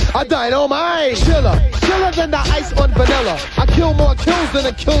say, I dynamite. Chiller than the ice on vanilla. I kill more kills than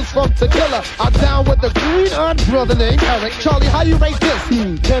the kills from tequila. I'm down with the green-eyed brother named Eric. Charlie, how you rate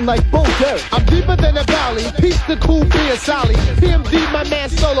this? 10 like Bo Derek. I'm deeper than the valley. Peace to Cool B and Sally. PMD, my man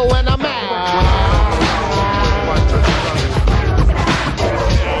Solo, and I'm out.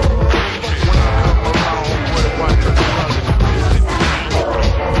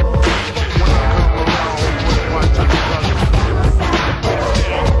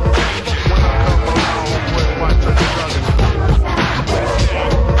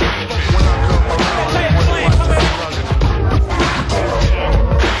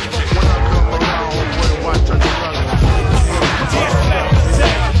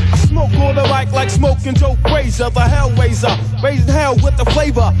 Like smoking Joe Frazier, the Hellraiser, raising hell with the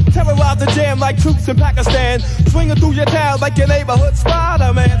flavor, terrorize the jam like troops in Pakistan, swinging through your town like your neighborhood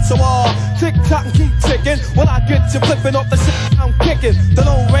Spider-Man. So tick-tock and keep ticking, when I get you flipping off the shit I'm kicking. The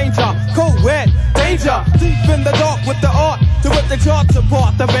Lone Ranger, co-ed, danger, deep in the dark with the art, to rip the charts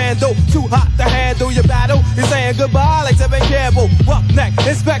apart. The vandal, too hot to handle your battle, you're saying goodbye like Seven Campbell. Roughneck,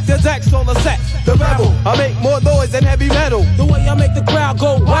 Inspector Dex on the set, the rebel, I make more noise than heavy metal. The way I make the crowd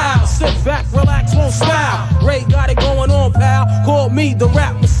go wild, sit back, relax, won't style. Ray got it going on, pal. Call me the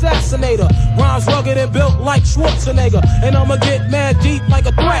rap assassinator. Rhymes rugged and built like Schwarzenegger. And I'ma get mad deep like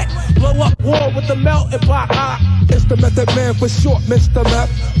a threat. Blow up war with the melting pot. It's the Method Man for short, Mr.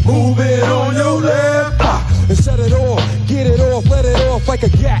 Meth. Move it on your left. And set it off, get it off, let it off like a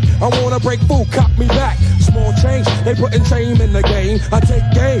gat. I wanna break food, cop me back. Small change, they putting shame in the game. I take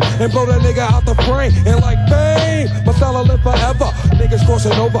game and blow the nigga out the frame. And like fame, my fella live forever. Niggas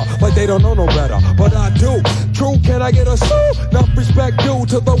crossing over like they don't know no better. But I do. True, can I get a sue? Enough respect due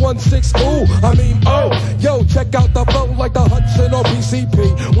to the 1-6 ooh. I mean, oh, yo, check out the flow like the Hudson or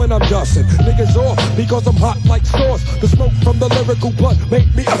PCP. When I'm dusting, niggas off because I'm hot like sauce. The smoke from the lyrical blood make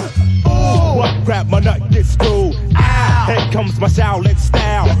me what crap, my nut gets screwed. Here comes my Shaolin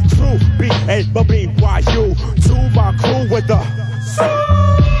style. True, B-A-B-Y-U. To my crew with the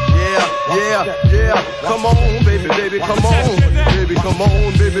Yeah. Come on, baby, come on. Baby, come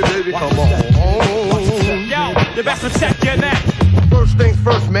on, baby, come on. Yo, you best protect your neck. First things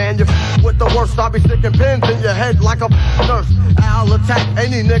first, man, you with the worst. I'll be sticking pins in your head like a nurse. I'll attack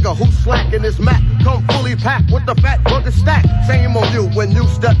any nigga who's slacking his Mac. Come fully packed with the fat burger stack. Shame on you when you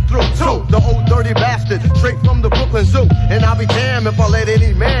step through. Two, the old dirty bastard, straight from the Brooklyn Zoo. And I'll be damned if I let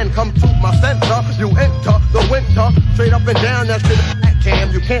any man come to my center. You enter the winter, straight up and down that shit.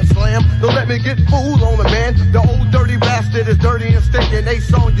 Cam, you can't slam. Don't let me get fooled on the man. The old dirty bastard is dirty and stinking. They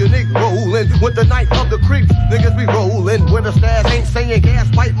saw unique rolling with the night of the creeps. Niggas be rolling with the stairs. Ain't saying gas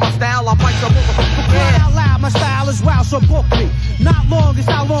pipe my style. I fight the Crying out loud, my style is wild, so book me. Not long is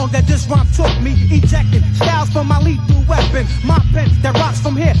how long that this rhyme took me. Ejecting styles from my lethal weapon. My pen that rocks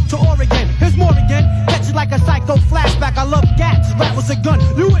from here to Oregon. Here's more again. Catch it like a psycho flashback. I love gats. Rap was a gun.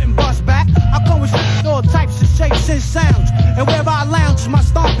 You wouldn't bust back. I come with all types of shapes and sounds. And wherever I lounge is my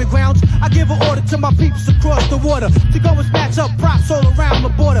stomping grounds. I give an order to my peeps across the water to go and snatch up props all around the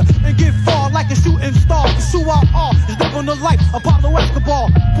border and get far like a shooting star. Pursue our all is living the life of Pablo Escobar.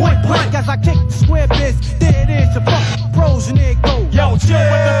 Point blank as I kick the square biz. There it is, the fuck pros and there it goes. Yo, chill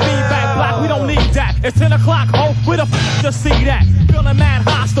with the feedback block. We don't need that. It's 10 o'clock, ho. Where the f to see that? Feeling mad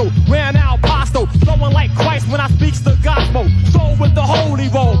hostile, ran out posto, flowing like Christ when I speaks the gospel. Soul with the holy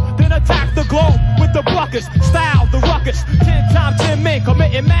roll, then attack the globe with the the buckets, style the ruckus. 10 times 10 men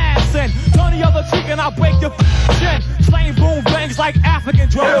committing mass sin. Turn the other cheek and I'll break your chin. Slaying boom bangs like African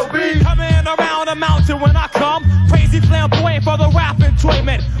drums. Coming around a mountain when I come. Crazy flamboyant for the rap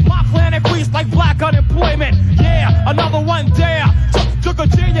enjoyment. My planet freeze like black unemployment. Yeah, another one dare. Took a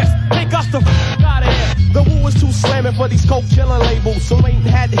genius, take us the out of here. The woo is too slamming for these coke killing labels. So ain't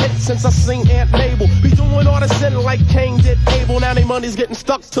had hits since I seen Aunt Mabel. Be doing all the sin like Cain did Abel. Now they money's getting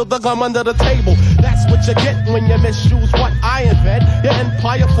stuck to the gum under the table. That's what you get when you misuse what I invent. Your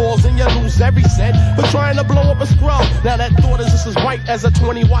empire falls and you lose every cent for trying to blow up a scrub. Now that thought is just as bright as a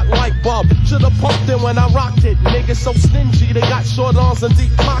 20-watt light bulb. Should've pumped it when I rocked it. Niggas so stingy they got short arms and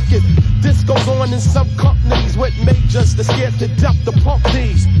deep pockets. This goes on in some companies with majors that scared to death to pump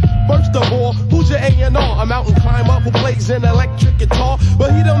these. First of all, who's your A&R? A mountain climber who plays an electric guitar,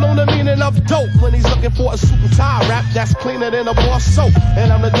 but he don't know the meaning of dope when he's looking for a suit and tie rap that's cleaner than a bar soap.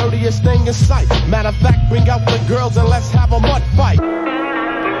 And I'm the dirtiest thing in sight. Matter of fact, bring out the girls and let's have a mud fight.